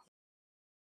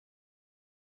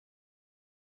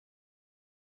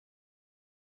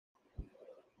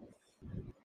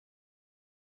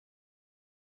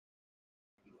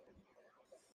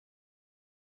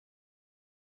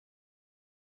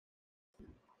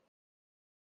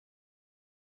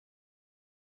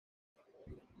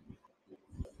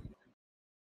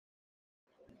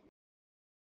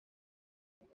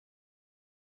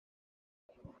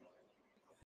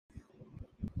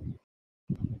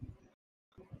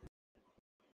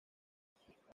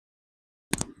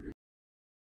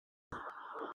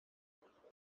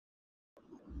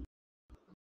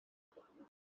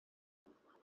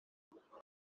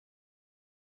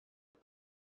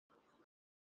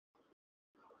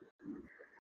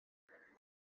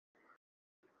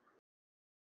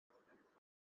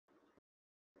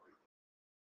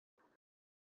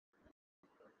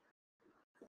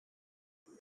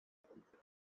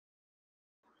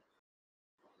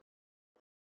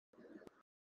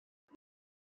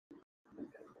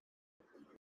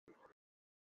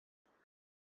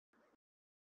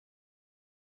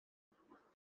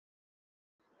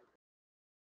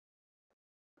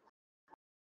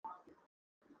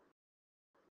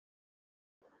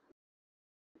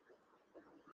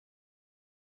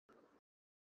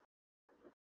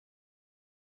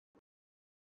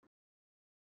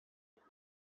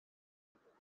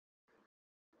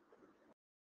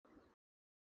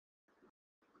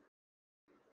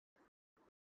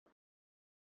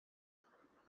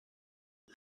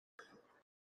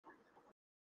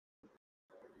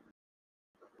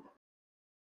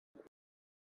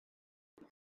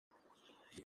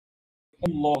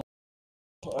আল্লাহু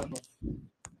আকবার।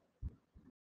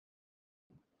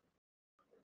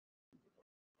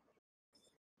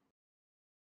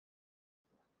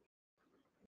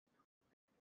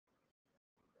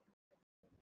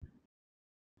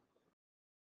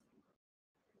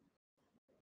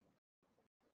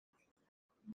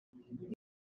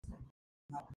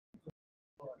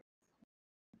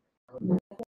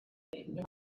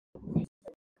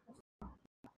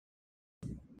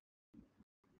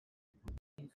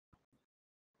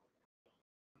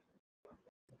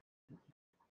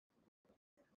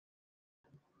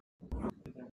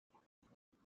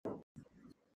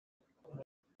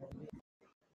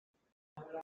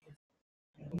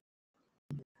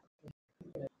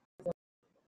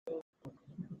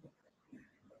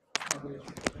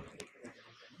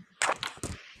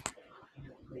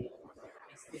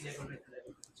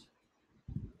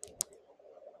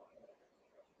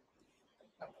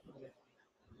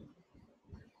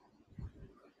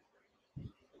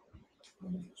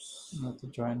 তো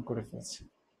জয়েন করে ফেলছে,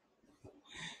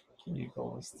 কি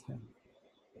অবস্থা।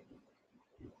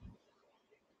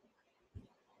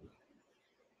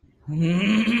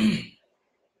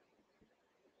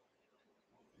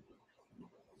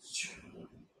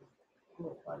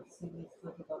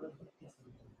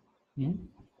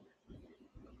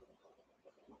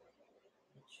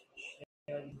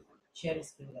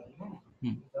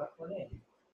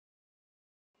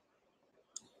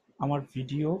 আমার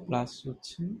ভিডিও প্লাস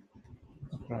হচ্ছে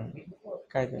আপনার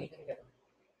কায়দা।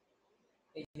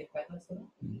 এই যে ফাইল আছে না,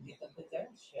 এটাতে যায়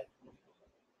শেয়ার।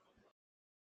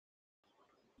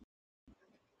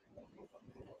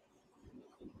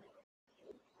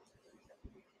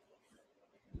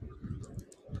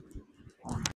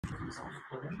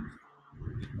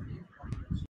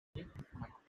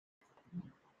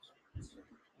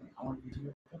 আমার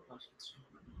ভিডিওটা প্লাস হচ্ছে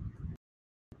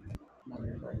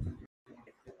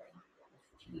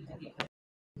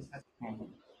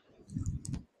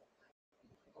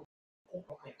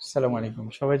আসসালামু আলাইকুম,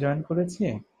 সবাই জয়েন করেছি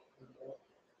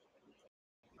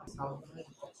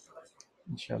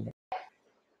ইনশাআল্লাহ।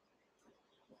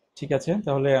 ঠিক আছে,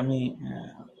 তাহলে আমি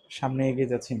সামনে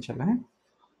এগিয়ে যাচ্ছি ইনশাআল্লাহ। হ্যাঁ,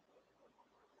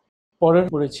 পরের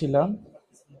পড়েছিলাম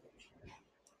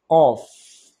কফ,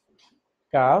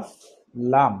 কাফ,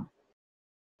 লাম।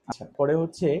 আচ্ছা, পরে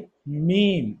হচ্ছে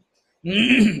মিম।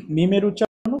 মিমের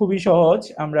উচ্চারণ খুবই সহজ,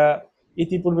 আমরা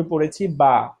ইতিপূর্বে পড়েছি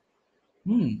বা।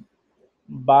 হুম,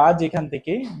 বা যেখান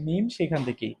থেকে, মিম সেখান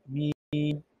থেকে।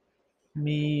 মিম,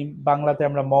 মিম বাংলাতে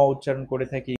আমরা ম উচ্চারণ করে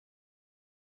থাকি।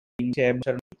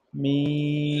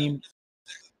 মিম,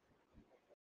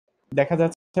 দেখা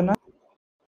যাচ্ছে না?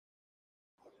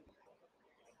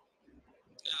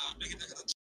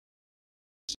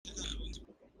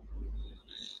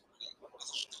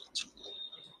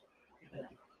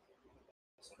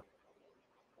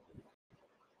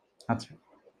 আচ্ছা,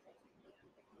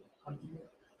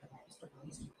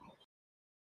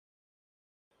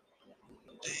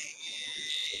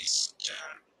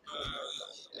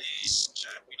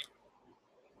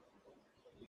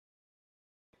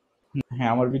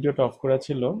 হ্যাঁ, আমার ভিডিওটা অফ করা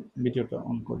ছিল, ভিডিওটা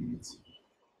অন করে নিয়েছি।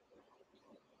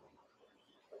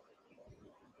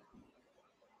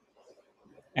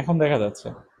 এখন দেখা যাচ্ছে।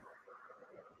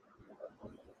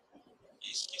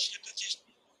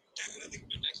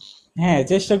 হ্যাঁ,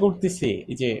 চেষ্টা করতেছি,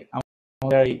 এই যে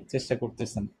আমরাই চেষ্টা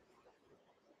করতেছেন।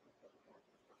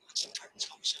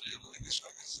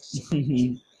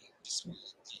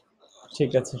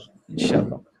 ঠিক আছে,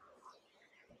 ইনশাআল্লাহ।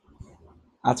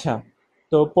 আচ্ছা,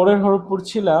 তো পরের হরফ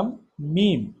পড়ছিলাম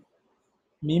মিম।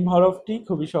 মিম হরফটি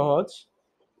খুবই সহজ।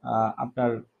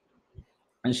 আপনার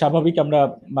স্বাভাবিক আমরা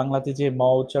বাংলাতে যে ম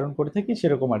উচ্চারণ করে থাকি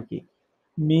সেরকম আর কি।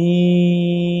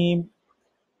 মিম,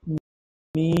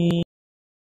 মিম,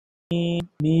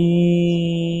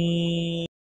 মিম।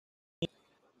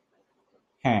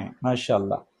 হ্যাঁ,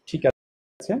 মাশাআল্লাহ, ঠিক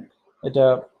আছে। এটা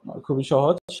খুবই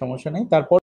সহজ, সমস্যা নেই।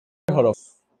 তারপর হরফ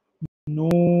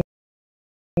নুন,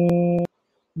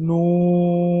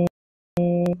 নুন।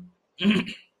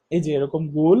 এই যে এরকম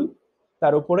গোল,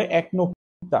 তার উপরে এক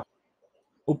নুক্তা,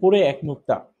 উপরে এক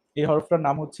নুক্তা। এই হরফটার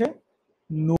নাম হচ্ছে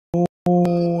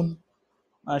নুন।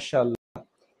 মাশাআল্লাহ,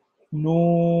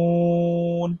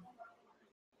 নুন।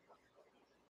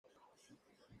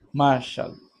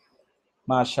 মাশাআল্লাহ,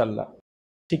 মাশাআল্লাহ,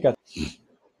 ঠিক আছে।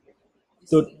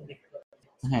 তো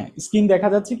হ্যাঁ, স্ক্রিন দেখা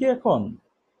যাচ্ছে কি এখন?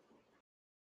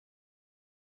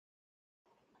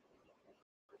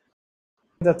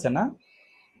 যাচ্ছে না?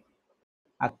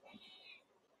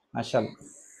 মাশাআল্লাহ,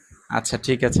 আচ্ছা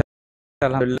ঠিক আছে,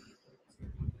 আলহামদুলিল্লাহ।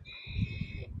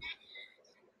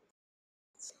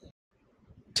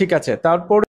 ঠিক আছে,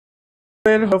 তারপরে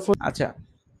হরফ, আচ্ছা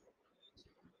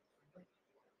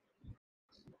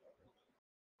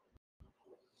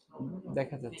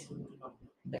দেখা যাচ্ছে,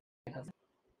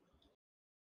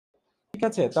 ঠিক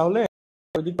আছে, তাহলে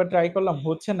ওই দিকটা ট্রাই করলাম,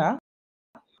 হচ্ছে না।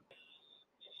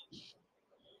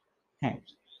 হ্যাঁ,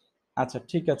 আচ্ছা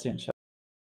ঠিক আছে, ইনশাআল্লাহ।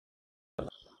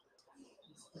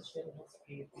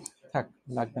 থাক,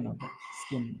 লাগবে না,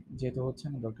 স্ক্রিন যেহেতু হচ্ছে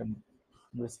না, দরকার নেই।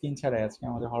 আমরা স্ক্রিন ছাড়াই আজকে,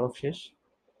 আমাদের হরফ শেষ।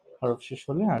 হরফ শেষ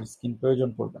হলে আর স্ক্রিন প্রয়োজন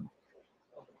পড়বে না।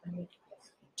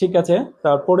 ঠিক আছে,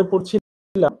 তারপরে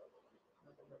পড়ছিলাম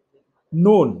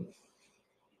নুন।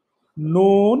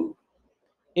 নুন,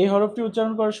 এই হরফটি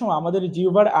উচ্চারণ করার সময় আমাদের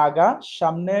জিহ্বার আগা,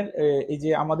 সামনের এই যে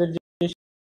আমাদের যে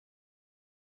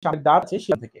সামনের দাঁত আছে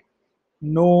সেখান থেকে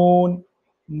নুন,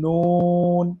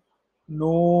 নুন,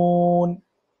 নুন,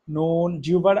 নুন,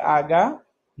 জিহ্বার আগা,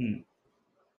 হুম,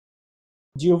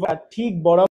 জিহ্বার ঠিক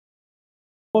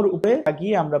বরাবর উপরে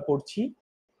লাগিয়ে আমরা পড়ছি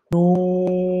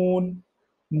নুন,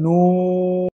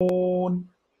 নুন,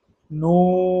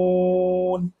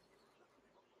 নুন।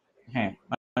 হ্যাঁ,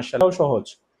 মাশাআল্লাহ, সহজ।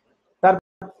 তার,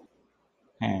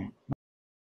 হ্যাঁ,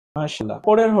 মাশাআল্লাহ।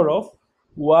 পরের হরফ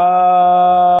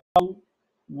ওয়াও,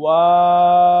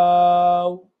 ওয়াও।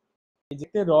 এই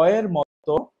যে রয়ের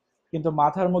মতো, কিন্তু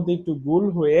মাথার মধ্যে একটু গোল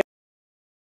হয়ে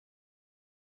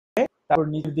তারপর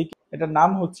নিচের দিকে, এটার নাম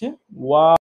হচ্ছে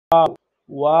ওয়াও,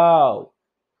 ওয়াও,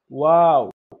 ওয়াও।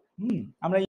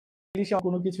 আমরা ইংলিশে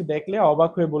কোনো কিছু দেখলে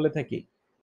অবাক হয়ে বলে থাকি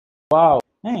ওয়াও।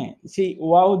 হ্যাঁ, সেই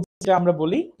ওয়াও যেটা আমরা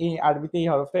বলি, এই আরবিতে এই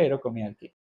হরফটা এরকমই আর কি।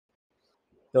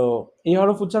 তো এই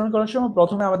হরফ উচ্চারণ করার সময়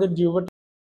প্রথমে আমাদের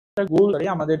জিহ্বাটা গোল করে,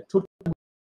 আমাদের ঠোঁট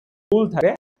গোল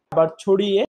থাকে, আবার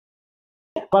ছড়িয়ে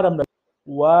আবার আমরা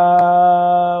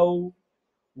ওয়াও,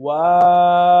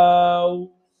 ওয়াও,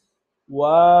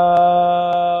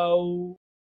 ওয়াও।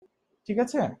 ঠিক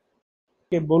আছে,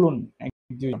 কে বলুন এক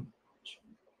দুইজন।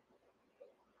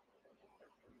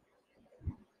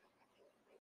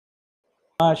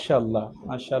 মাশাআল্লাহ,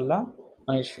 মাশাআল্লাহ,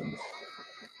 অনেক সুন্দর।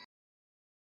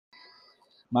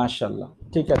 মাশাআল্লাহ,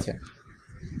 ঠিক আছে।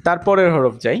 তারপরের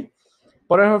হরফ যাই।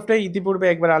 পরের হরফটা ইতিপূর্বে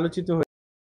একবার আলোচিত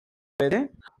হয়েছে,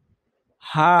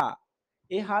 হা।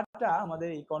 এই হাটা আমাদের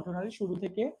এই কণ্ঠনালীর শুরু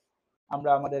থেকে আমরা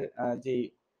আমাদের যে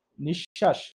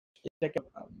নিঃশ্বাস এটাকে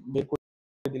বের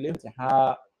করে দিলে হচ্ছে হা।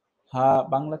 হা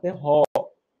বাংলাতে হ,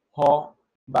 হ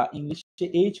বা ইংলিশে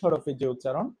এইচ হরফের যে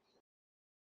উচ্চারণ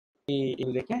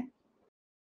এই রেখে,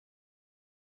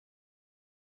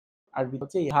 আরবি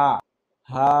হচ্ছে হা।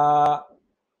 হা,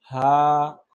 হা,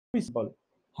 বল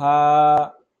হা।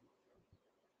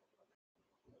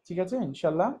 ঠিক আছে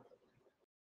ইনশাল্লাহ।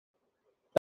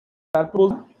 তারপর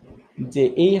যে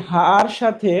এই হার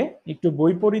সাথে একটু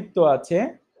বৈপরীত্য আছে,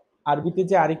 আরবিতে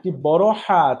যে আরেকটি বড়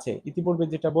হা আছে, ইতিপূর্বে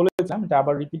যেটা বলেছিলাম এটা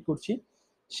আবার রিপিট করছি।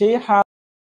 সেই হা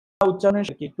উচ্চারণের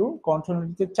সাথে একটু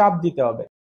কণ্ঠনালীতে চাপ দিতে হবে,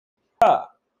 হা,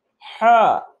 হা,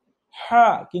 হা।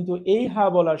 কিন্তু এই হা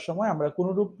বলার সময় আমরা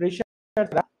কোনরূপ প্রেশার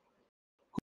ছাড়া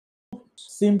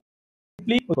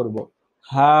সিম্পলি করব,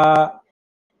 হা,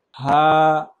 হা,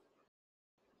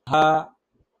 হা,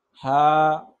 হা।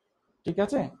 ঠিক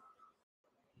আছে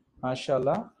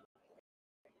মাশাআল্লাহ।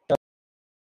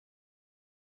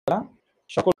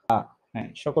 সকল হ্যাঁ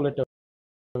সকলেরটা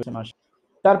হয়েছে মাশাআল্লাহ।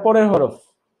 তারপরের হরফ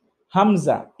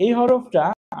হামজা। এই হরফটা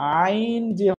আইন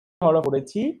যে হরফ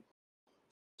পড়েছি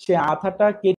সে আথাটা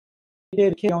কেটে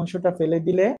রেখে অংশটা ফেলে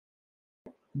দিলে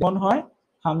যেমন হয়,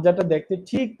 হামজাটা দেখতে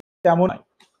ঠিক তেমন হয়।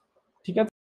 ঠিক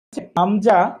আছে,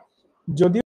 হামজা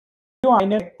যদিও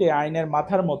আইনের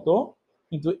মাথার মতো,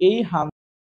 কিন্তু এই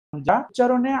হামজা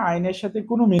উচ্চারণে আইনের সাথে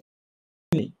কোনো মিল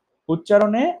নেই।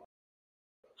 উচ্চারণে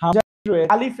হামজা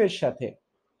আলিফের সাথে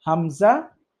হামজা,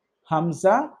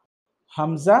 হামজা,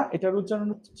 হামজা, এটার উচ্চারণ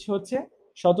হচ্ছে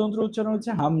স্বতন্ত্র উচ্চারণ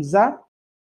হচ্ছে হামজা,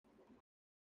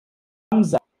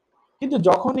 হামজা। কিন্তু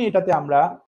যখনই এটাতে আমরা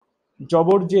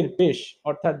জবরজের পেশ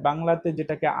অর্থাৎ বাংলাতে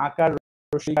যেটাকে আকার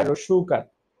রসুকার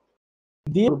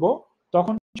দিয়ে করব,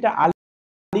 তখন সেটা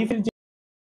আলিফের যে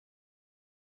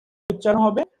উচ্চারণ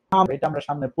হবে এটা আমরা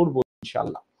সামনে পড়ব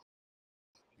ইনশাআল্লাহ।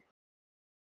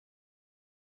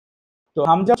 তো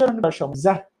হামজা উচ্চারণ করার সময়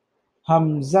জাহ,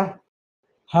 হামজা,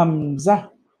 হামজা,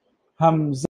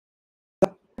 হামজা।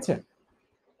 আছে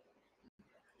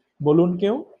বলুন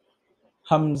কেউ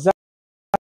হামজা।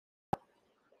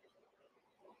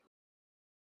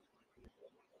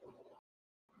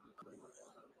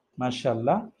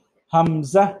 মাশাআল্লাহ,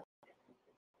 হামজা,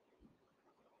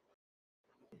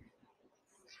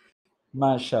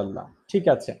 মাশাআল্লাহ, ঠিক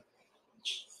আছে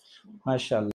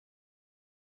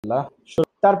মাশাআল্লাহ।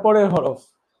 তারপরে হরফ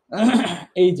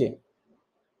এই যে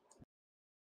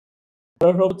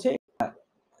হরফ হচ্ছে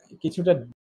কিছুটা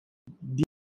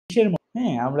ডিশের মধ্যে,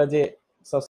 হ্যাঁ আমরা যে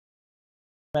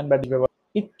সসপ্যান বা ডিশ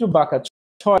একটু বাঁকা,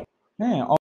 ছয়, হ্যাঁ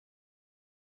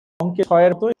অঙ্কে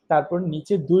ছয়ের তো, তারপর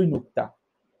নিচে দুই নুক্তা,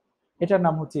 এটার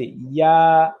নাম হচ্ছে ইয়া,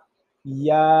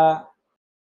 ইয়া,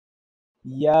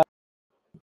 ইয়া,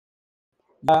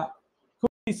 ইয়া।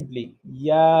 খুব সিম্পলি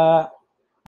ইয়া।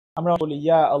 আমরা বলি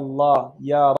ইয়া আল্লাহ,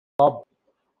 ইয়া রব,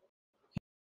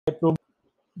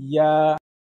 ইয়া,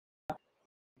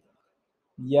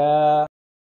 ইয়া।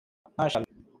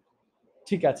 মাশাআল্লাহ,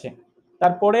 ঠিক আছে।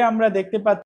 তারপরে আমরা দেখতে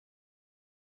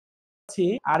পাচ্ছি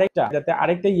আরেকটা, যাতে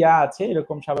আরেকটা ইয়া আছে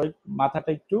এরকম স্বাভাবিক, মাথাটা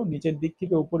একটু নিচের দিক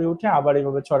থেকে উপরে উঠে আবার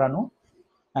এভাবে ছড়ানো।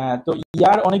 তো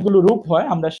ইয়ার অনেকগুলো রূপ হয়,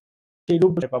 আমরা সেই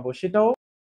রূপ পাবো, সেটাও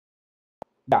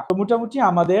মোটামুটি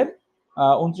আমাদের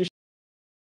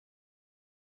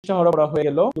 29টা হরফ হয়ে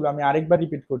গেল। আমি আরেকবার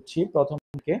রিপিট করছি প্রথম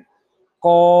থেকে।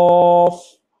 কফ,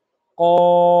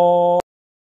 কফ,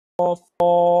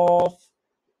 কফ।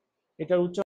 এটার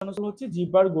উচ্চারণ হচ্ছে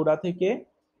জিহ্বার গোড়া থেকে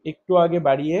একটু আগে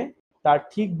বাড়িয়ে তার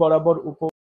ঠিক বরাবর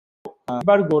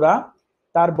জিহ্বার গোড়া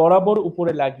তার বরাবর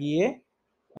উপরে লাগিয়ে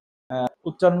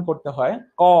উচ্চারণ করতে হয়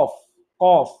কফ,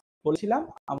 কফ। বলেছিলাম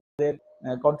আমাদের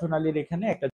কণ্ঠনালীর এখানে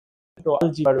একটা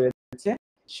জিহ্বা রয়েছে,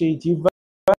 সেই জিহ্বা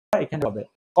এখানে হবে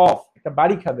কফ, একটা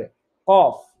বাড়ি খাবে,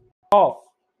 কফ, কফ,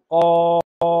 কফ,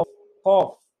 কফ,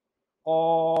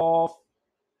 কফ।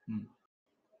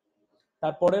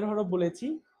 তারপরের হরফ বলেছি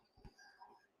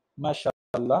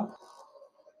মাশাআল্লাহ,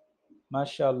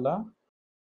 মাশাআল্লাহ,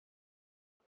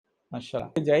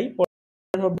 মাশাআল্লাহ। যাই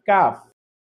পরের হরফ কাফ।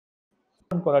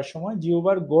 করার সময়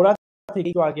জিহ্বার গোড়া থেকে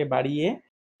একটু আগে বাড়িয়ে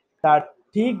তার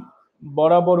ঠিক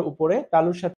বরাবর উপরে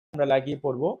তালুর সাথে আমরা লাগিয়ে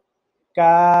পড়ব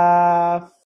কাফ,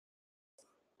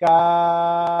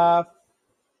 কাফ।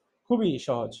 খুবই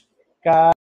সহজ,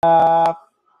 কাফ,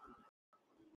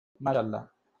 মাশাআল্লাহ,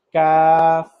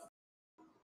 কাফ,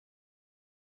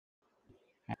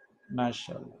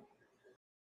 মাশাআল্লাহ,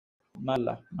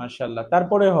 মাল্লাহ, মাশাআল্লাহ।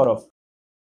 তারপরে হরফ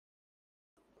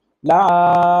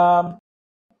লাম,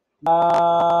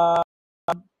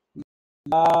 লাম,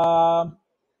 লাম,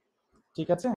 ঠিক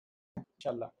আছে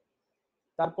ইনশাআল্লাহ।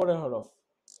 তারপরে হরফ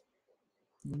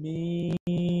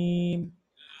মিম,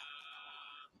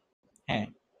 হ্যাঁ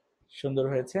সুন্দর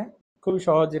হয়েছে, খুবই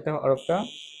সহজ এটা হরফটা,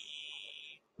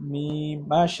 মিম,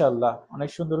 মাশাআল্লাহ অনেক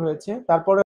সুন্দর হয়েছে।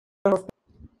 তারপরে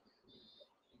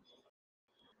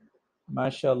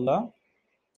মাশাআল্লাহ,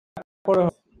 তারপরে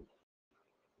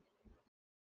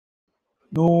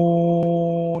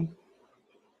নুন,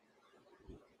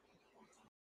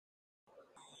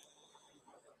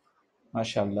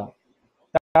 মাশাআল্লাহ।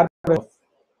 তারপরে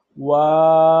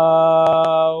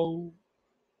ওয়াও,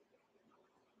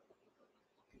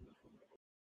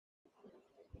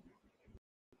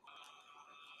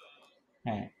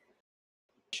 হ্যাঁ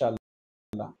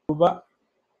মাশাআল্লাহ।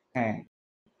 হ্যাঁ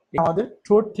আমাদের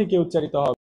ঠোঁট থেকে উচ্চারিত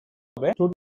হবে, ঠোঁট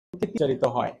থেকে উচ্চারিত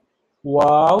হয়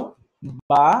ওয়াও,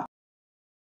 বা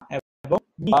এবং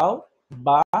ওয়াও,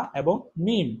 বা এবং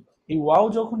মিম। এই ওয়াও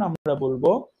যখন আমরা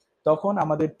বলবো তখন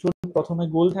আমাদের ঠোঁট প্রথমে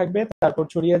গোল থাকবে, তারপর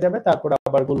ছড়িয়ে যাবে, তারপর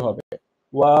আবার গোল হবে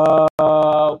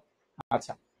ওয়াও।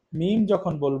 আচ্ছা, মিম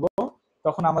যখন বলবো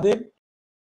তখন আমাদের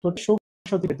ঠোঁট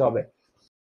সত্যি পেতে হবে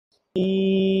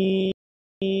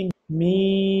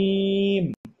মিম।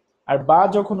 আর বা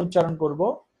যখন উচ্চারণ করব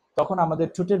তখন আমাদের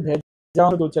ঠোঁটের ভেজা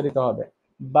অংশ উচ্চারিত হবে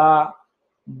বা,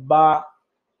 বা,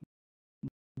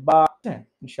 বা, হ্যাঁ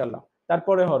ইনশাআল্লাহ।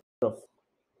 তারপরে হরফ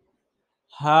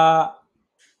হা,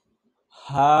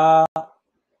 হা,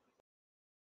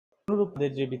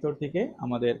 অনুরূপদের যে ভিতর থেকে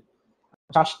আমাদের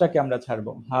শ্বাসটাকে আমরা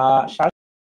ছাড়বো, হা, শ্বাস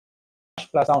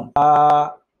প্লাস সাউন্ড, হা,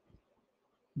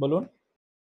 বলুন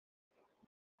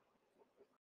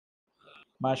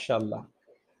মাশাআল্লাহ।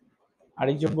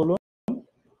 আরেকজন বলুন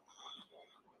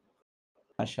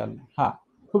মাশাআল্লাহ, হ্যাঁ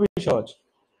খুবই সহজ।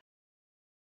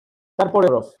 তারপরে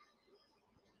হরফ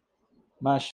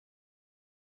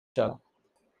মাশাআল্লাহ,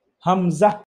 হামজা,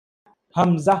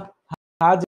 হামজা, হা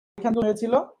যেখান থেকে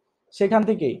হয়েছিল সেখান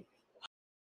থেকেই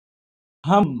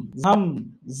হাম,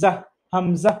 হামজা,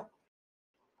 হামজা,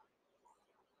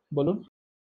 বলুন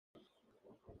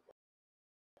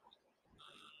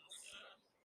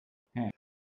হ্যাঁ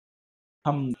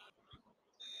হাম,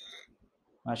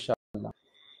 মাশাআল্লাহ,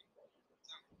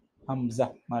 হামজা,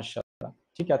 মাশাআল্লাহ,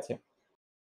 ঠিক আছে।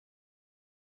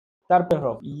 তারপর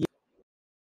হরফ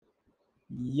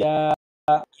ইয়া,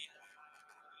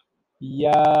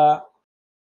 ইয়া,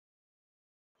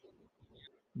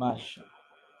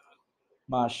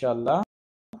 মাশাআল্লাহ,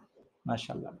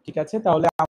 মাশাআল্লাহ, ঠিক আছে। তাহলে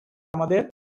আমাদের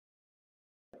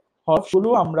হরফগুলো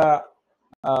আমরা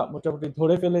মোটামুটি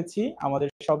ধরে ফেলেছি, আমাদের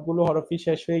সবগুলো হরফই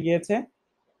শেষ হয়ে গিয়েছে।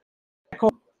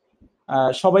 এখন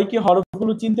সবাই কি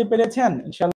হরফগুলো চিনতে পেরেছেন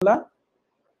ইনশাআল্লাহ?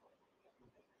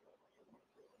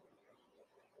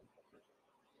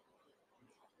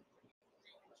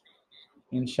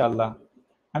 ইনশাআল্লাহ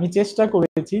আমি চেষ্টা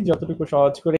করেছি যতটুকু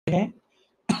সহজ করে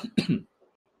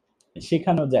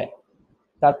শেখানো যায়,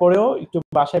 তারপরেও একটু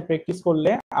বাসায় প্র্যাকটিস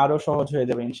করলে আরো সহজ হয়ে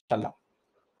যাবে ইনশাআল্লাহ।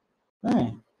 হ্যাঁ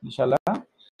ইনশাআল্লাহ,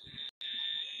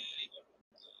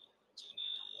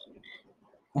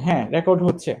 হ্যাঁ রেকর্ড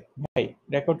হচ্ছে ভাই,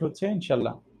 রেকর্ড হচ্ছে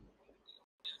ইনশাআল্লাহ।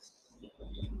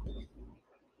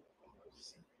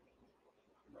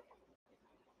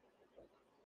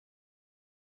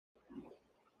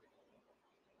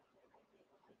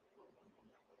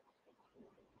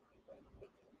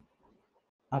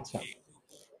 আচ্ছা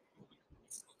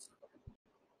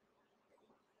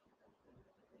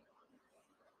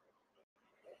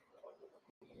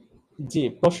জি,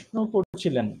 প্রশ্ন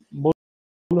করছিলেন,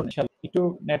 বলুন ইনশাআল্লাহ। একটু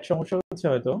নেট সমস্যা হচ্ছে,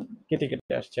 হয়তো কেটে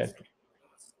কেটে আসছে আর কি।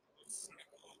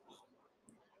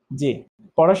 জি,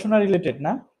 পড়াশোনা রিলেটেড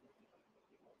না?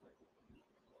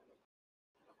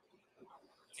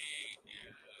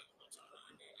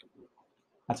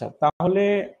 আচ্ছা তাহলে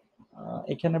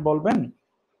এখানে বলবেন,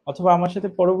 অথবা আমার সাথে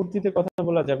পরবর্তীতে কথা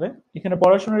বলা যাবে। এখানে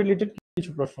পড়াশোনা রিলেটেড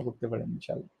কিছু প্রশ্ন করতে পারেন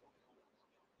ইনশাআল্লাহ।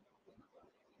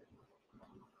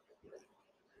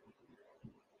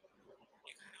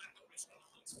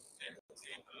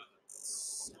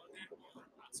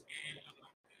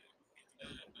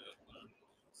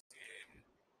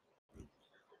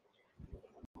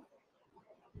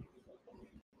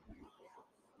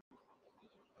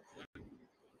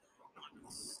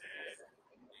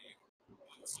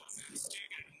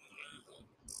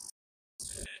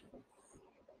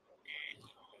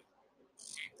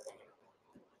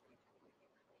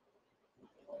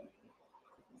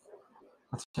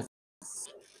 আচ্ছা,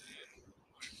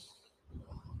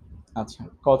 আচ্ছা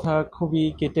কথা খুবই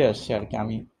কেটে আসছে আর কি,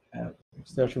 আমি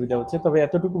বুঝতে অসুবিধা হচ্ছে, তবে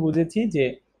এতটুকু বুঝেছি যে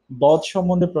বদ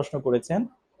সম্বন্ধে প্রশ্ন করেছেন।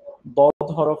 বদ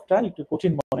হরফটা একটু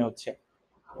কঠিন মনে হচ্ছে,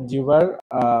 জিহ্বার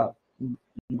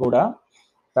গোড়া,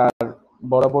 তার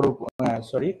বরাবর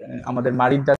সরি আমাদের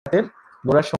মারির দাঁতের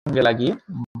গোড়ার সঙ্গে লাগিয়ে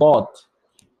বদ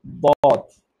বদ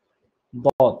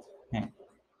বদ। হ্যাঁ,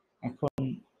 এখন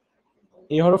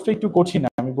এই হরফটা একটু কঠিন,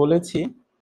 আমি বলেছি।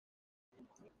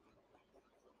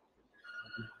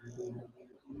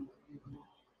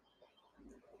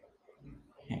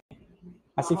 হ্যাঁ,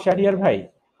 আসিফ শাহরিয়ার ভাই,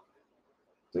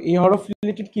 তো এই হরফ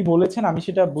রিলেটেড কি বলেছেন আমি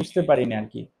সেটা বুঝতে পারিনি আর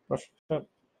কি, প্রশ্নটা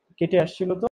কেটে আসছিল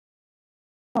তো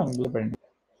আমি বুঝতে পারিনি।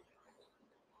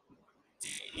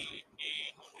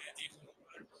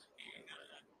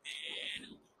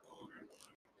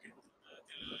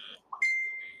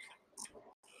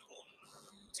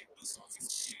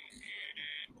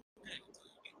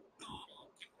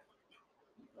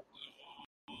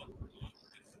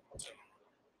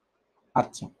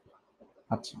 আচ্ছা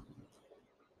আচ্ছা,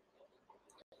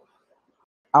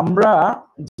 আমরা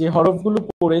যে হরফগুলো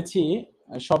পড়েছি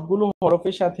সবগুলো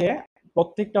হরফের সাথে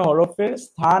প্রত্যেকটা হরফের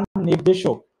স্থান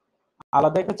নির্দেশক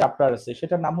আলাদা একটা চ্যাপ্টার আছে,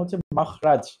 সেটার নাম হচ্ছে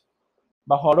মাখরাজ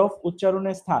বা হরফ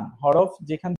উচ্চারণের স্থান। হরফ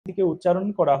যেখান থেকে উচ্চারণ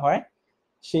করা হয়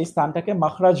সেই স্থানটাকে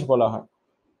মাখরাজ বলা হয়।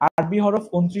 আরবি হরফ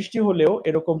 29টি হলেও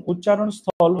এরকম উচ্চারণ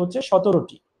স্থল হচ্ছে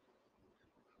 17টি।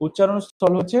 উচ্চারণ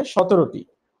স্থল হচ্ছে 17টি।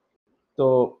 তো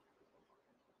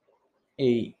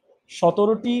এই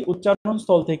 17টি উচ্চারণ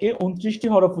স্থল থেকে 29টি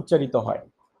হরফ উচ্চারিত হয়।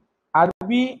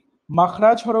 আরবি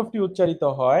মাখরাজ হরফটি উচ্চারিত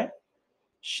হয়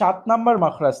 7 নাম্বার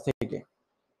মাখরাজ থেকে।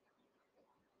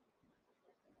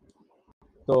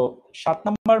 তো 7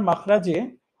 নাম্বার মাখরাজে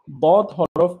বদ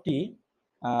হরফটি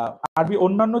আরবি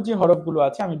অন্যান্য যে হরফগুলো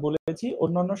আছে আমি বলেছি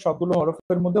অন্যান্য সবগুলো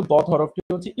হরফের মধ্যে বদ হরফটি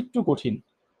হচ্ছে একটু কঠিন।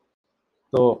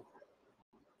 তো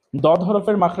দদ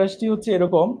হরফের মাখরাজটি হচ্ছে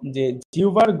এরকম যে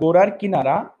জিহ্বার গোড়ার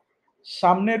কিনারা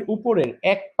সামনের উপরের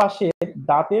এক পাশের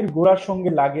দাঁতের গোড়ার সঙ্গে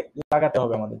লাগাতে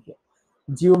হবে আমাদেরকে।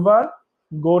 জিহ্বার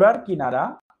গোড়ার কিনারা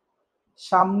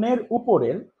সামনের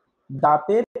উপরের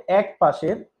দাঁতের এক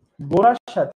পাশের গোড়ার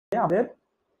সাথে আমাদের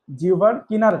জিহ্বার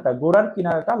কিনারাটা গোড়ার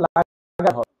কিনারাটা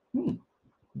লাগাতে হবে।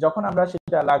 যখন আমরা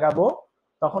সেটা লাগাবো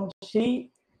তখন সেই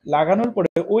লাগানোর পরে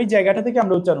ওই জায়গাটা থেকে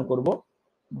আমরা উচ্চারণ করব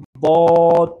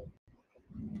বদ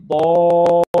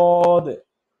বদ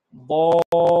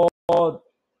বদ।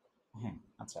 হ্যাঁ,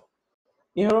 আচ্ছা,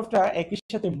 এই হরফটা একই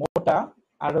সাথে মোটা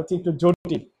আর হচ্ছে একটু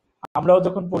জটিল। আমরাও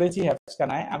যখন পড়েছি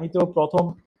হেফজখানায়, আমি তো প্রথম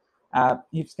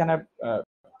হিফজখানার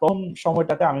প্রথম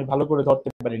সময়টাতে আমি ভালো করে ধরতে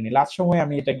পারিনি, লাস্ট সময়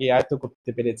আমি এটাকে আয়ত্ত করতে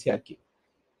পেরেছি আর কি।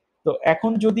 তো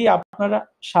এখন যদি আপনারা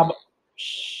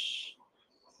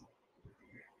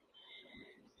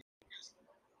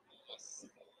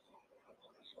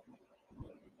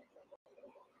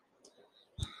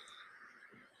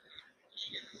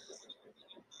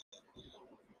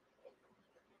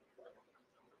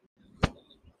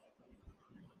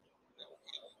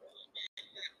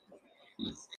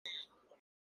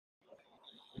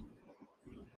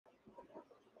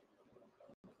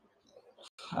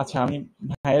আচ্ছা, আমি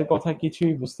ভাইয়ের কথা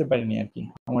কিছুই বুঝতে পারিনি আর কি,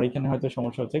 আমার এখানে হয়তো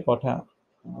সমস্যা হচ্ছে, কথা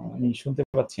আমি শুনতে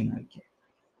পাচ্ছি না আর কি।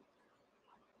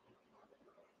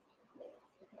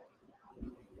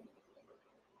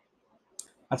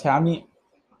 আচ্ছা, আমি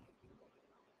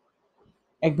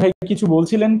এক ভাই কিছু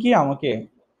বলছিলেন কি আমাকে,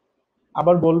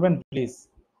 আবার বলবেন প্লিজ।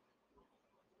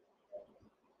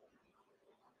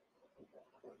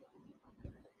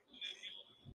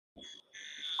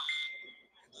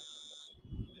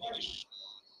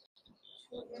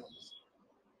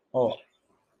 ও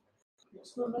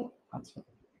আচ্ছা,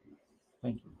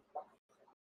 থ্যাংক ইউ।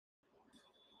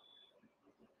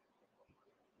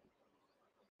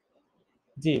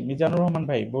 জি, মিজানুর রহমান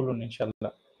ভাই বলুন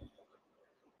ইনশাল্লাহ।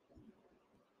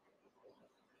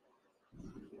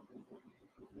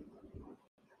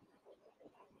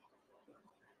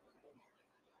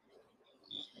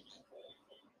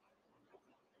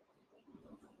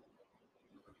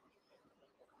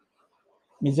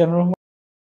 মিজানুর রহমান